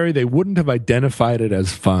secondary. They wouldn't have identified it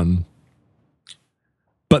as fun,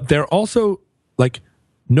 but they're also like,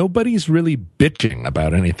 nobody's really bitching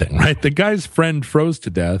about anything, right? The guy's friend froze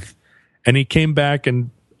to death, and he came back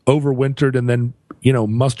and overwintered, and then,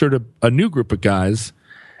 mustered a new group of guys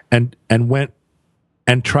and went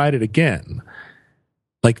and tried it again.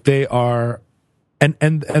 Like, they are,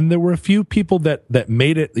 and there were a few people that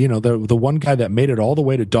made it, the one guy that made it all the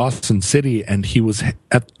way to Dawson City, and he was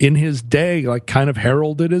in his day, like, kind of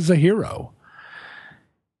heralded as a hero.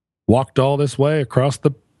 Walked all this way across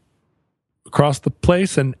the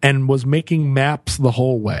place and was making maps the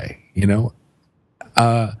whole way,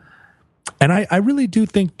 and I really do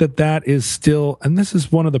think that is still, and this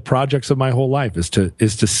is one of the projects of my whole life, is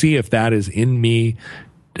to see if that is in me,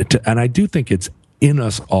 and I do think it's in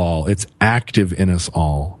us all. It's active in us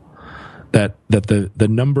all. That the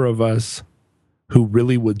number of us who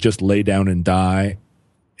really would just lay down and die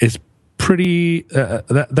is pretty.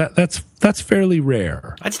 That's fairly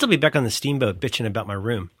rare. I'd still be back on the steamboat bitching about my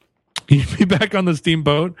room. You'd be back on the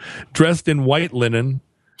steamboat, dressed in white linen.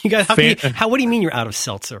 You guys, what do you mean you're out of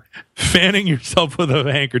seltzer? Fanning yourself with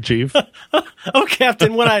a handkerchief. Oh,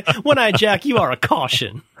 Captain, One-Eye Jack, you are a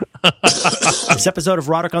caution. This episode of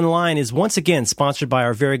Roderick on the Line is once again sponsored by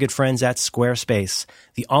our very good friends at Squarespace,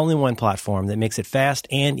 the all-in-one platform that makes it fast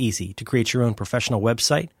and easy to create your own professional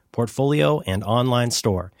website, portfolio, and online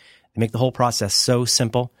store. They make the whole process so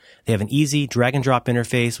simple. They have an easy drag-and-drop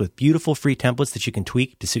interface with beautiful free templates that you can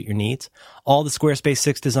tweak to suit your needs. All the Squarespace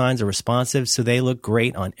 6 designs are responsive, so they look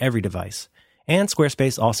great on every device. And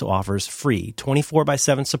Squarespace also offers free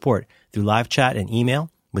 24/7 support through live chat and email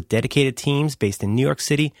with dedicated teams based in New York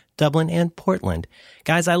City, Dublin, and Portland.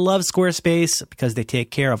 Guys, I love Squarespace because they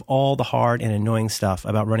take care of all the hard and annoying stuff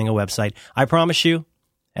about running a website. I promise you,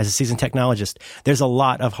 as a seasoned technologist, there's a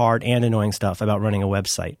lot of hard and annoying stuff about running a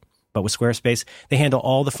website. But with Squarespace, they handle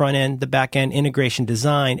all the front end, the back end, integration,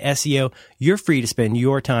 design, SEO. You're free to spend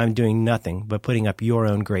your time doing nothing but putting up your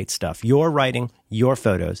own great stuff. Your writing, your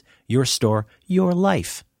photos, your store, your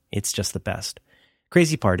life. It's just the best.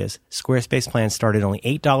 Crazy part is, Squarespace plans start at only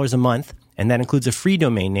 $8 a month, and that includes a free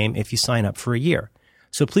domain name if you sign up for a year.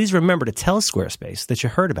 So please remember to tell Squarespace that you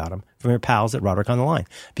heard about them from your pals at Roderick on the Line,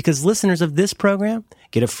 because listeners of this program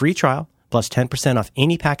get a free trial plus 10% off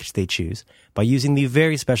any package they choose by using the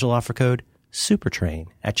very special offer code SUPERTRAIN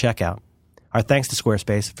at checkout. Our thanks to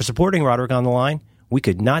Squarespace for supporting Roderick on the Line. We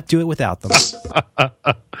could not do it without them.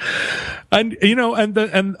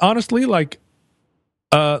 and honestly, like,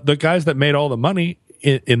 the guys that made all the money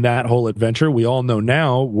in that whole adventure, we all know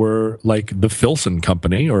now, were like the Filson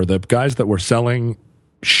Company, or the guys that were selling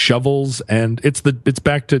shovels, and it's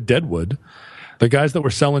back to Deadwood. The guys that were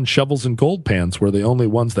selling shovels and gold pans were the only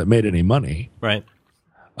ones that made any money. Right.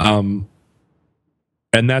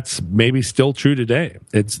 And that's maybe still true today.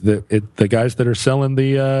 It's the guys that are selling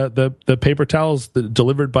the paper towels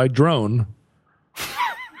delivered by drone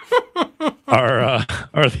are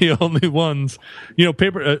the only ones.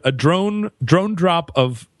 A drone drop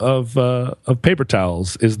of paper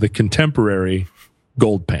towels is the contemporary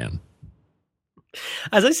gold pan.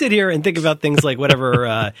 As I sit here and think about things like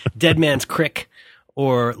whatever Dead Man's Crick,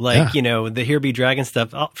 or the Here Be Dragon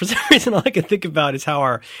stuff, for some reason all I can think about is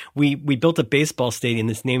how we built a baseball stadium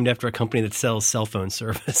that's named after a company that sells cell phone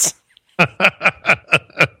service.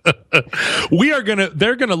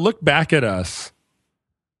 They're gonna look back at us.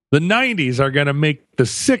 The 90s are gonna make the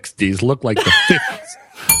 60s look like the 50s.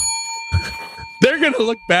 They're going to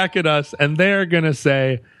look back at us and they're going to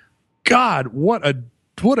say, God, what a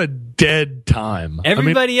dead time.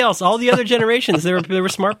 Everybody else, all the other generations, they were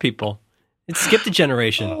smart people. It skipped a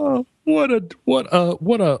generation. What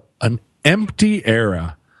an empty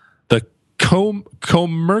era. The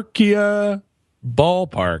Comurkia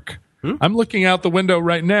ballpark. I'm looking out the window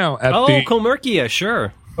right now at Comurkia,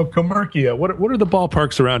 sure. Oh, Comurkia. What are the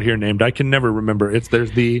ballparks around here named? I can never remember.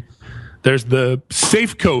 There's the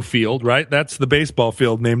Safeco Field, right? That's the baseball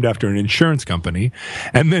field named after an insurance company.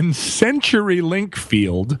 And then CenturyLink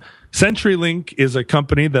Field. CenturyLink is a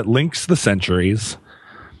company that links the centuries.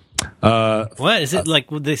 What is it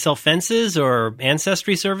like? Would they sell fences or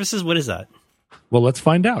ancestry services? What is that? Well, let's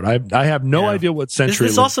find out. I have no idea what CenturyLink is.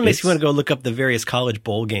 This also makes me want to go look up the various college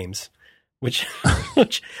bowl games, which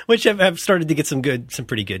have started to get some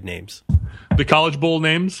pretty good names. The college bowl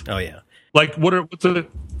names? Oh yeah. Like what's the?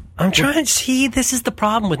 I'm trying to see. This is the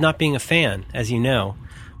problem with not being a fan, as you know.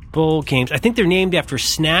 Bowl games. I think they're named after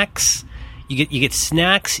snacks. You get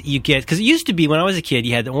snacks. Because it used to be when I was a kid,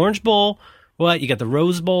 you had the Orange Bowl. You got the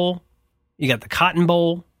Rose Bowl. You got the Cotton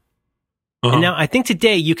Bowl. And now I think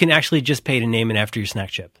today you can actually just pay to name it after your snack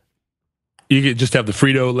chip. You could just have the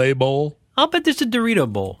Frito-Lay Bowl. I'll bet there's a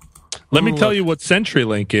Dorito Bowl. Let me tell you what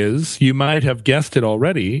CenturyLink is. You might have guessed it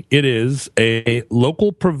already. It is a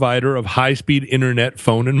local provider of high-speed internet,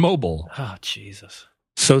 phone, and mobile. Oh, Jesus.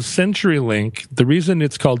 So CenturyLink, the reason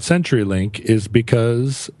it's called CenturyLink is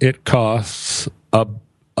because it costs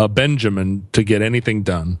a Benjamin to get anything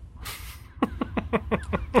done.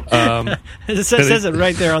 It says it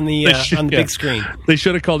right there on the big screen. They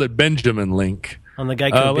should have called it Benjamin Link. On the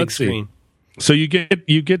Geico big screen. So you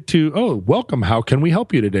get to, welcome, how can we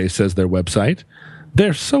help you today, says their website.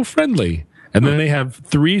 They're so friendly. And then they have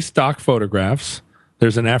 3 stock photographs.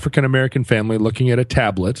 There's an African-American family looking at a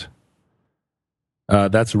tablet.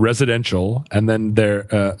 That's residential. And then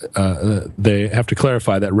they have to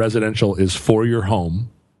clarify that residential is for your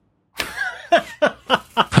home.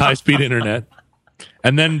 High-speed internet.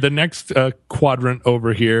 And then the next quadrant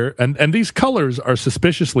over here, and these colors are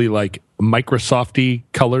suspiciously like Microsofty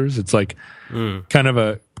colors. It's like kind of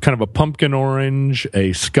a pumpkin orange,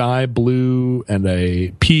 a sky blue, and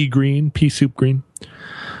a pea soup green.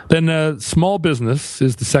 Then small business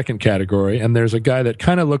is the second category, and there's a guy that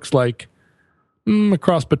kind of looks like a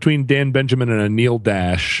cross between Dan Benjamin and a Neil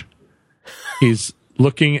Dash. He's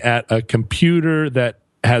looking at a computer that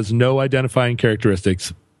has no identifying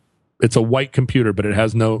characteristics. It's a white computer, but it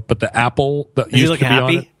has but the Apple that used to be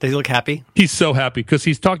on it. Does he look happy? He's so happy because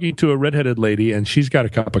he's talking to a redheaded lady and she's got a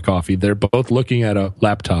cup of coffee. They're both looking at a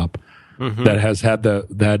laptop that has had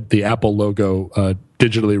the Apple logo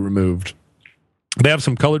digitally removed. They have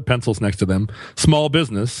some colored pencils next to them. Small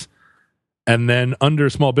business. And then under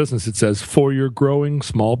small business, it says, for your growing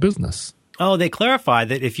small business. Oh, they clarify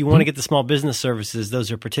that if you want to get the small business services,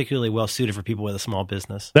 those are particularly well suited for people with a small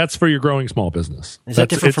business. That's for your growing small business. Is that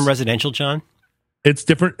different from residential, John? It's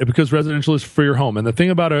different because residential is for your home. And the thing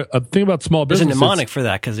about small business, there's a mnemonic for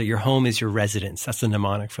that because your home is your residence. That's the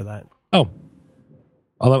mnemonic for that. Oh,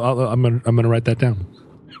 I'm gonna write that down.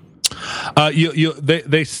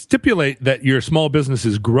 They stipulate that your small business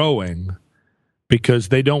is growing because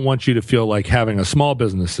they don't want you to feel like having a small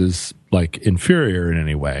business is like inferior in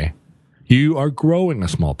any way. You are growing a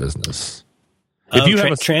small business. If you have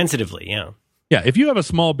transitively, yeah. Yeah, if you have a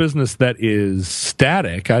small business that is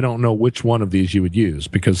static, I don't know which one of these you would use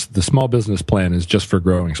because the small business plan is just for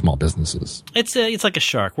growing small businesses. It's like a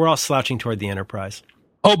shark. We're all slouching toward the enterprise.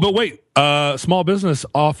 Oh, but wait. Small business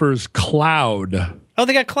offers cloud. Oh,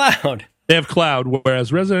 they got cloud. They have cloud,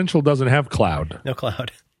 whereas residential doesn't have cloud. No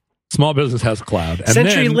cloud. Small business has cloud. And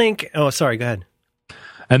CenturyLink. Oh, sorry. Go ahead.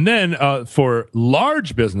 And then for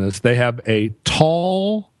large business, they have a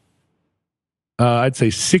tall, I'd say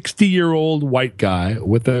 60-year-old white guy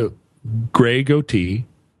with a gray goatee.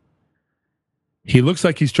 He looks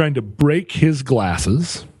like he's trying to break his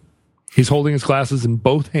glasses. He's holding his glasses in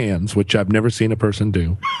both hands, which I've never seen a person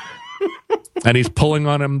do. And he's pulling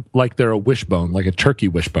on them like they're a wishbone, like a turkey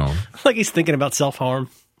wishbone. Like he's thinking about self-harm.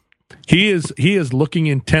 He is looking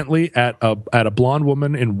intently at a blonde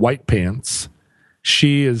woman in white pants.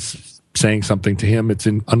 She is saying something to him. It's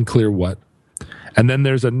unclear what. And then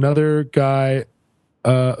there's another guy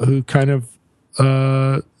who kind of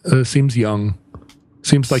seems young.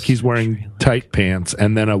 Seems like he's wearing tight pants.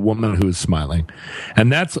 And then a woman who is smiling.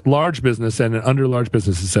 And that's large business. And under large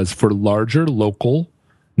business, it says for larger, local,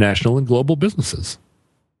 national, and global businesses.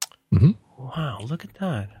 Mm-hmm. Wow, look at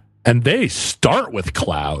that. And they start with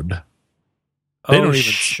cloud. They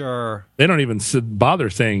don't even bother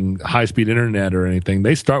saying high-speed internet or anything.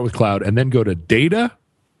 They start with cloud and then go to data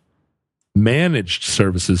managed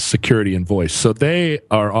services, security, and voice. So they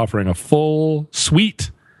are offering a full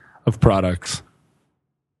suite of products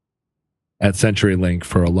at CenturyLink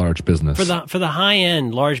for a large business. For the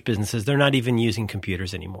high-end large businesses, they're not even using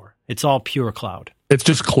computers anymore. It's all pure cloud. It's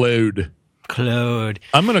just cloud. Cloud.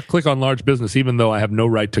 I'm going to click on large business, even though I have no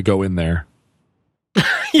right to go in there.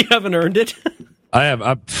 You haven't earned it? I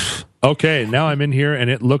have. Okay, now I'm in here, and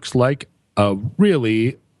it looks like a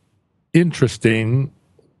really interesting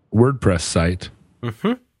WordPress site. Mm-hmm.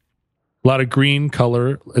 A lot of green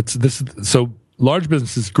color. So large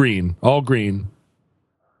business is green, all green.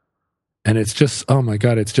 And it's just, oh my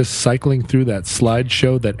God, it's just cycling through that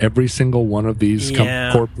slideshow that every single one of these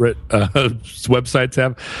corporate websites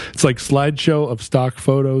have. It's like slideshow of stock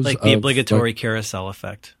photos. Like the obligatory carousel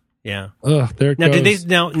effect. Yeah. There it goes.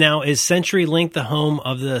 Now, is CenturyLink the home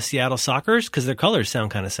of the Seattle Sockers? Because their colors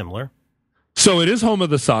sound kind of similar. So it is home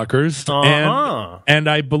of the Sockers. And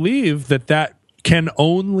I believe that can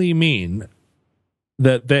only mean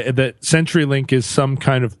that CenturyLink is some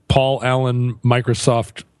kind of Paul Allen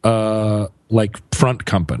Microsoft front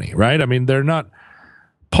company, right? I mean, they're not.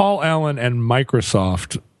 Paul Allen and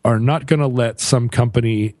Microsoft are not going to let some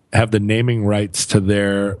company have the naming rights to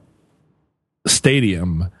their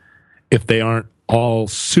stadium if they aren't all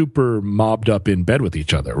super mobbed up in bed with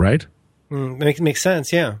each other, right? Makes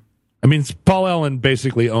sense, yeah. I mean, Paul Allen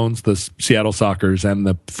basically owns the Seattle Sockers and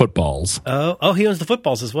the footballs. Oh, he owns the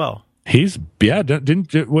footballs as well. You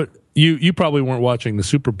probably weren't watching the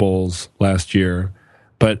Super Bowls last year,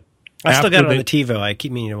 but I still got it on the TiVo. I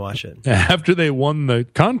keep meaning to watch it. After they won the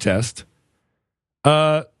contest,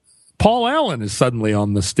 Paul Allen is suddenly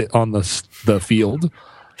on the field.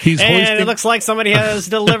 It looks like somebody has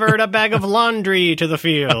delivered a bag of laundry to the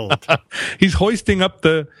field. He's hoisting up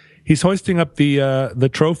the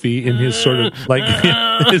trophy in his sort of like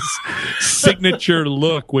his signature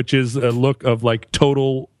look, which is a look of like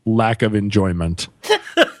total lack of enjoyment.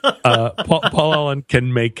 Paul Allen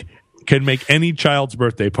can make any child's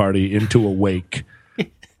birthday party into a wake.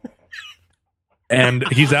 And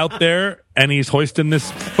he's out there and he's hoisting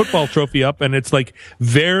this football trophy up, and it's like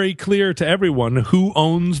very clear to everyone who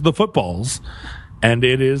owns the footballs. And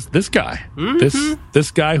it is this guy. Mm-hmm.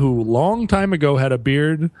 This guy who long time ago had a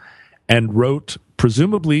beard and wrote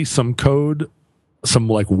presumably some code, some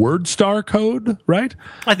like WordStar code, right?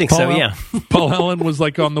 I think so, yeah. Paul Allen was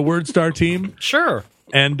like on the WordStar team. Sure.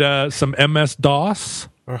 And some MS-DOS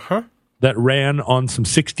that ran on some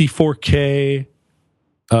 64K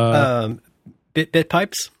bit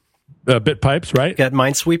pipes. Bit pipes, right? You got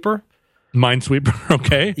Minesweeper,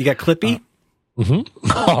 okay. You got Clippy.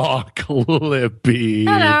 Oh, Clippy.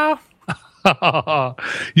 Hello.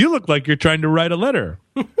 You look like you're trying to write a letter.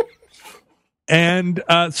 And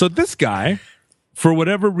so this guy, for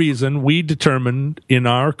whatever reason, we determined in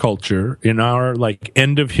our culture, in our like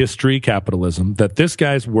end of history capitalism, that this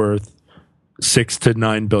guy's worth $6 to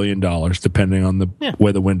 $9 billion, depending on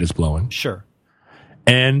where the wind is blowing. Sure.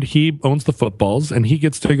 And he owns the footballs, and he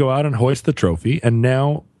gets to go out and hoist the trophy. And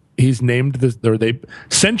now he's named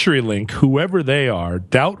CenturyLink, whoever they are,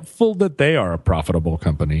 doubtful that they are a profitable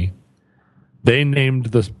company. They named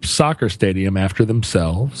the soccer stadium after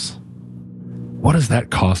themselves. What does that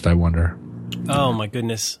cost, I wonder? Oh, my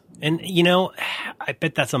goodness. And, I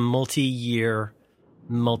bet that's a multi-year,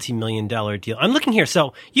 multi-million-dollar deal. I'm looking here.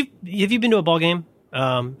 So, have you been to a ball game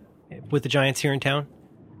with the Giants here in town?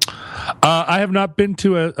 I have not been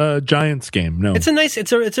to a Giants game. No, it's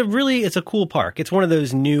a cool park. It's one of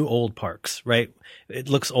those new old parks, right? It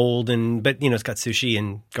looks old but it's got sushi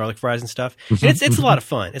and garlic fries and stuff. And it's a lot of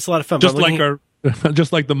fun. It's a lot of fun.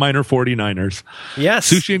 Just like the minor 49ers.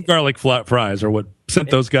 Yes, sushi and garlic fries are what sent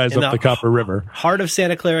those guys up the Copper River, heart of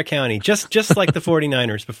Santa Clara County. Just like the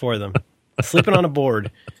 49ers before them, sleeping on a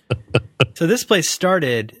board. So this place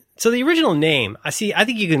started. So the original name, I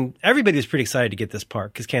think everybody was pretty excited to get this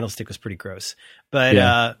park because Candlestick was pretty gross.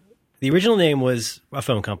 But the original name was a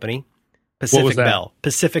phone company, Pacific Bell.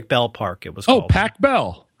 Pacific Bell Park, it was called. Oh, Pac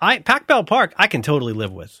Bell. Pac Bell Park, I can totally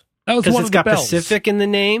live with. That was one of the bells. Because it's got Pacific in the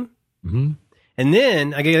name. Mm-hmm. And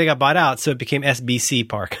then they got bought out, so it became SBC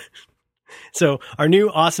Park. So our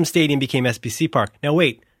new awesome stadium became SBC Park. Now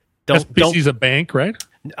wait. SBC's a bank, right?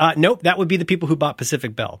 Nope, that would be the people who bought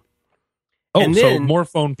Pacific Bell. Oh, and then, so more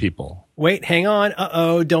phone people. Wait, hang on.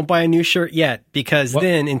 Don't buy a new shirt yet. Because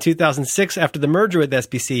then in 2006, after the merger with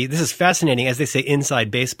SBC, this is fascinating, as they say,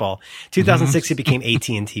 inside baseball. 2006, it became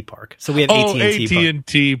AT&T Park. So we have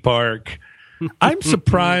AT&T Park. I'm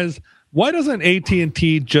surprised. Why doesn't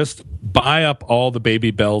AT&T just buy up all the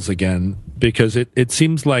Baby Bells again? Because it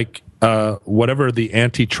seems like whatever the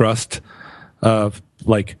antitrust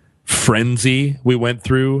frenzy we went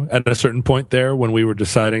through at a certain point there when we were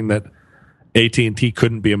deciding that AT&T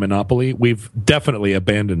couldn't be a monopoly. We've definitely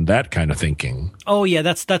abandoned that kind of thinking. Oh yeah,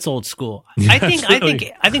 that's old school. Yeah, I think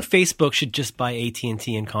really... I think Facebook should just buy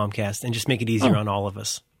AT&T and Comcast and just make it easier on all of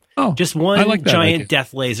us. Oh, just one like giant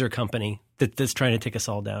death laser company that's trying to take us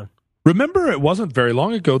all down. Remember, it wasn't very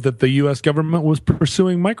long ago that the U.S. government was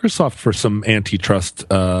pursuing Microsoft for some antitrust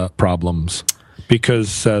problems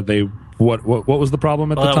because they. What was the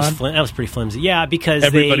problem at the time? That was pretty flimsy. Yeah, because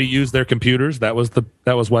everybody used their computers. That was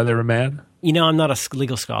why they were mad. I'm not a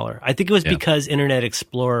legal scholar. I think it was because Internet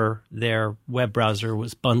Explorer, their web browser,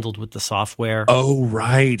 was bundled with the software. Oh,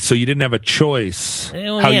 right. So you didn't have a choice how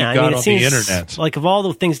you got on the internet. Like, of all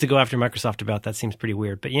the things to go after Microsoft about, that seems pretty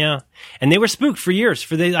weird. But yeah, and they were spooked for years.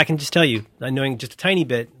 I can just tell you, knowing just a tiny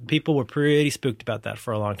bit, people were pretty spooked about that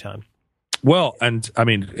for a long time. Well, and I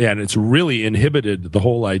mean, and it's really inhibited the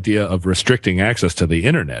whole idea of restricting access to the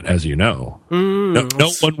internet, as you know. No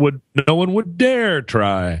one would dare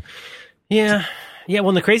try. Yeah. Well,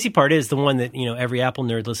 and the crazy part is the one that every Apple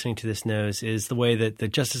nerd listening to this knows is the way that the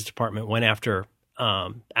Justice Department went after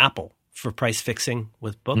Apple for price fixing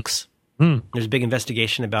with books. There's a big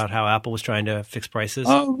investigation about how Apple was trying to fix prices.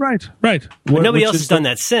 Oh, right. But nobody else has done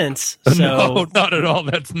that since. So. No, not at all.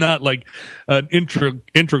 That's not like an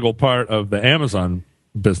integral part of the Amazon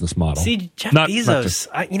business model. See, Jeff Bezos.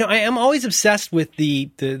 I am always obsessed with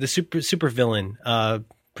the super villain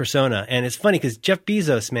persona, and it's funny because Jeff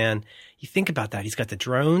Bezos, man, you think about that. He's got the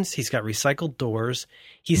drones. He's got recycled doors.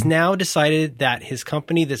 He's now decided that his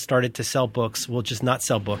company that started to sell books will just not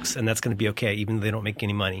sell books, and that's going to be okay, even though they don't make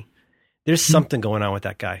any money. There's something going on with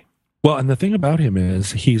that guy. Well, and the thing about him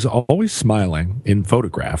is he's always smiling in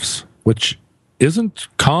photographs, which isn't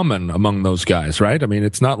common among those guys, right? I mean,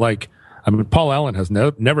 it's not like, Paul Allen has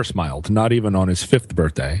never smiled, not even on his 5th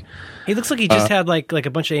birthday. He looks like he just had like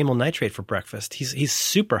a bunch of amyl nitrate for breakfast. He's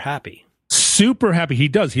super happy. Super happy. He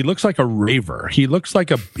does. He looks like a raver. He looks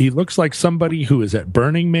like somebody who is at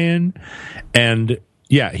Burning Man, and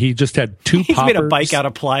yeah, he just had 2 He's poppers. Made a bike out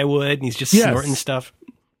of plywood, and he's just snorting stuff.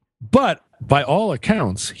 But by all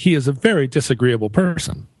accounts, he is a very disagreeable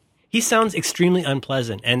person. He sounds extremely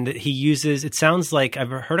unpleasant, and he uses, it sounds like,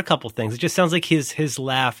 I've heard a couple things. It just sounds like his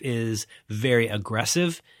laugh is very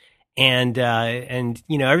aggressive. And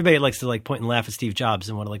everybody likes to like point and laugh at Steve Jobs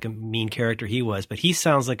and what like a mean character he was, but he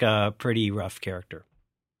sounds like a pretty rough character.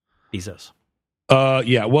 Bezos.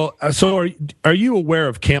 Yeah. Well, so are you aware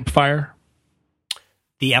of Campfire?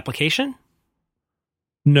 The application?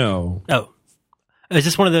 No. Oh. Is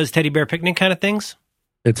this one of those teddy bear picnic kind of things?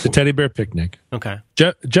 It's a teddy bear picnic. Okay.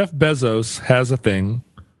 Jeff Bezos has a thing,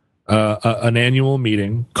 an annual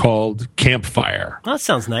meeting called Campfire. Well, that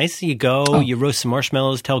sounds nice. You go, you roast some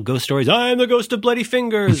marshmallows, tell ghost stories. I am the ghost of Bloody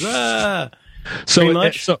Fingers. So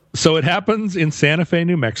it happens in Santa Fe,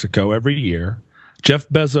 New Mexico every year. Jeff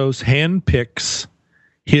Bezos handpicks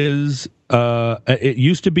his, it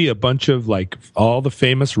used to be a bunch of like all the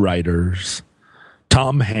famous writers,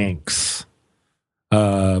 Tom Hanks,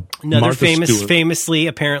 another Martha Stewart. famously,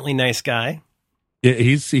 apparently nice guy.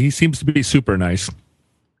 He seems to be super nice.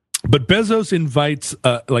 But Bezos invites,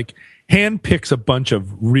 handpicks a bunch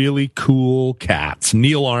of really cool cats.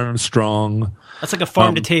 Neil Armstrong. That's like a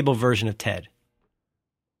farm-to-table version of Ted.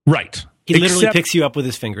 Right. He literally picks you up with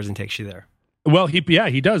his fingers and takes you there. Well, he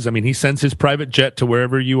does. I mean, he sends his private jet to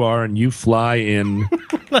wherever you are, and you fly in.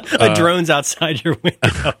 A drone's outside your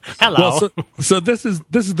window. Hello. Well, so this is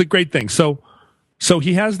the great thing. So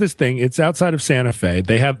he has this thing. It's outside of Santa Fe.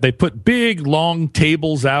 They put big long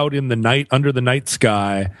tables out in the night under the night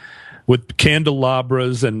sky with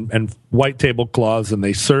candelabras and white tablecloths, and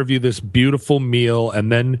they serve you this beautiful meal.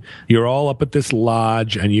 And then you're all up at this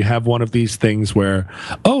lodge, and you have one of these things where,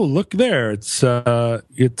 oh, look there, it's the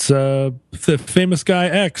famous guy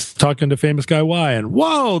X talking to famous guy Y, and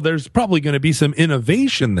whoa, there's probably going to be some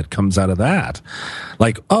innovation that comes out of that.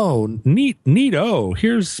 Like, oh, neato,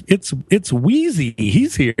 it's Wheezy,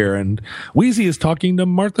 he's here, and Wheezy is talking to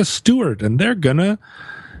Martha Stewart, and they're gonna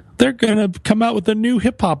come out with a new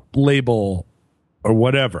hip hop label or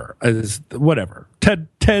whatever.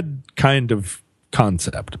 Ted kind of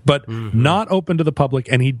concept, but not open to the public,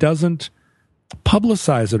 and he doesn't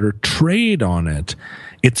publicize it or trade on it.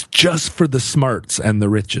 It's just for the smarts and the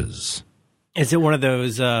riches. Is it one of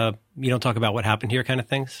those you don't talk about what happened here kind of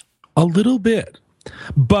things? A little bit,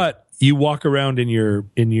 but you walk around in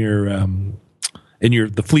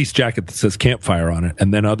the fleece jacket that says Campfire on it,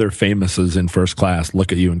 and then other famouses in first class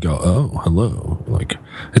look at you and go, oh, hello. Like,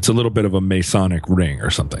 it's a little bit of a Masonic ring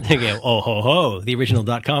or something. They go, oh, ho, ho, the original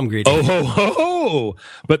 .com greeting. Oh, ho, ho, ho.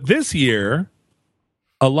 But this year,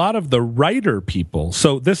 a lot of the writer people,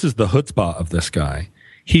 so this is the chutzpah of this guy.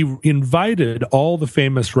 He invited all the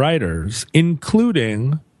famous writers,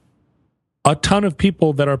 including a ton of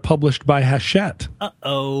people that are published by Hachette,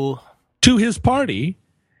 to his party,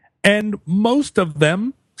 and most of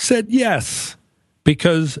them said yes,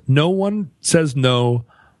 because no one says no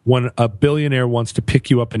when a billionaire wants to pick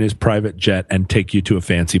you up in his private jet and take you to a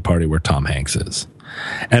fancy party where Tom Hanks is.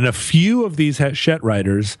 And a few of these Hachette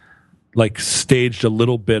writers staged a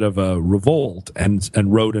little bit of a revolt and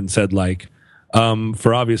wrote and said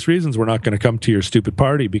for obvious reasons, we're not going to come to your stupid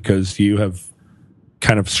party because you have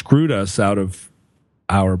kind of screwed us out of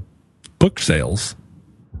our book sales.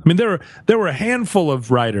 I mean, there were a handful of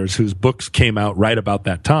writers whose books came out right about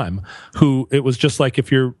that time, who it was just like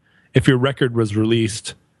if your record was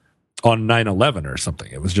released on 9/11 or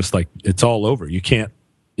something, it was just like, it's all over. You can't,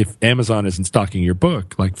 if Amazon isn't stocking your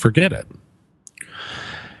book, forget it.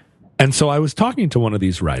 And so I was talking to one of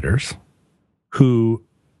these writers who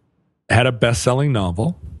had a best-selling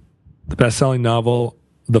novel.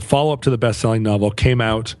 The follow-up to the best-selling novel came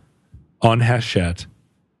out on Hachette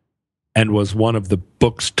and was one of the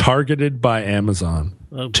books targeted by Amazon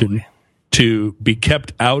to be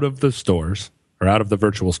kept out of the stores or out of the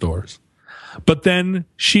virtual stores. But then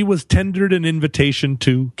she was tendered an invitation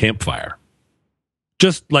to Campfire.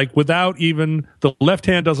 Just without even, the left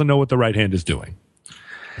hand doesn't know what the right hand is doing.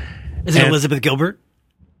 Is it Elizabeth Gilbert?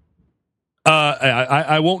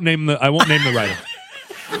 I won't name the writer.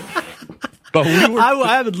 But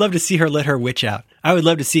I would love to see her let her witch out. I would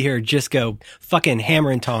love to see her just go fucking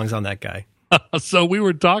hammer and tongs on that guy. So we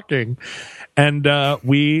were talking, and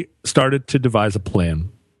we started to devise a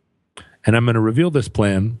plan. And I'm going to reveal this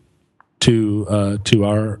plan to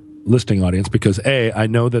our listening audience because A, I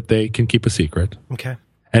know that they can keep a secret. Okay.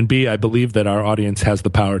 And B, I believe that our audience has the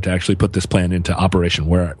power to actually put this plan into operation,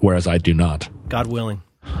 whereas I do not. God willing.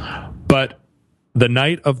 But the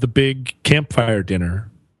night of the big campfire dinner,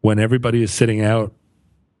 when everybody is sitting out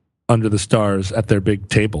under the stars at their big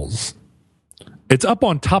tables, it's up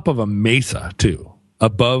on top of a mesa, too,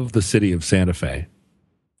 above the city of Santa Fe.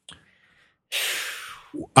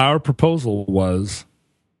 Our proposal was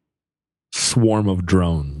swarm of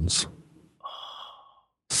drones.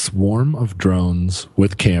 Swarm of drones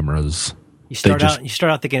with cameras. You start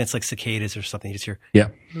out thinking it's like cicadas or something. You just hear, yeah.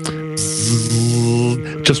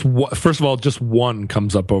 First of all, just one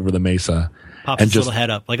comes up over the mesa, pops its little head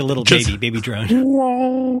up like a little baby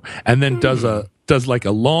drone, and then does a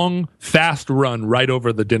long fast run right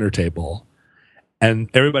over the dinner table, and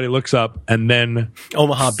everybody looks up, and then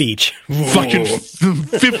Omaha Beach, fucking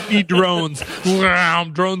 50 drones,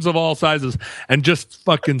 drones of all sizes, and just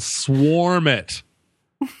fucking swarm it.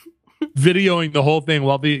 Videoing the whole thing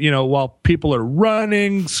while people are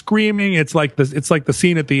running, screaming. It's like the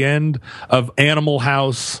scene at the end of Animal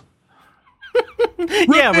House.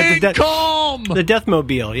 Yeah, with calm. The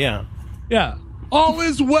Deathmobile. Yeah. All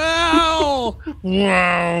is well.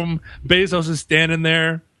 Bezos is standing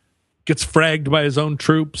there, gets fragged by his own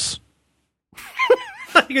troops.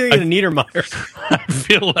 You're gonna Niedermeyer.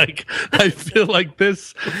 I feel like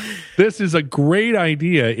this is a great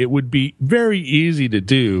idea. It would be very easy to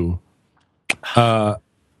do.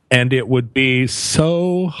 And it would be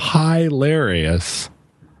so hilarious.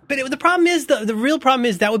 But the problem is, the real problem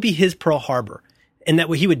is that would be his Pearl Harbor. And that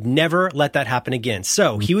he would never let that happen again.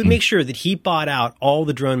 So he would make sure that he bought out all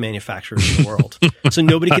the drone manufacturers in the world. So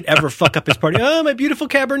nobody could ever fuck up his party. Oh, my beautiful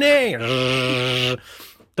Cabernet.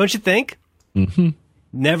 Don't you think? Mm-hmm.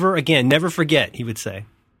 Never again, never forget, he would say.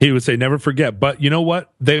 He would say, never forget. But you know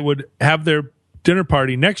what? They would have their dinner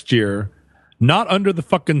party next year, not under the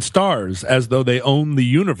fucking stars, as though they own the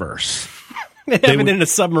universe. They have it in a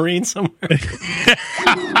submarine somewhere.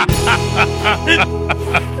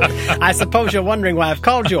 I suppose you're wondering why I've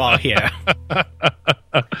called you all here.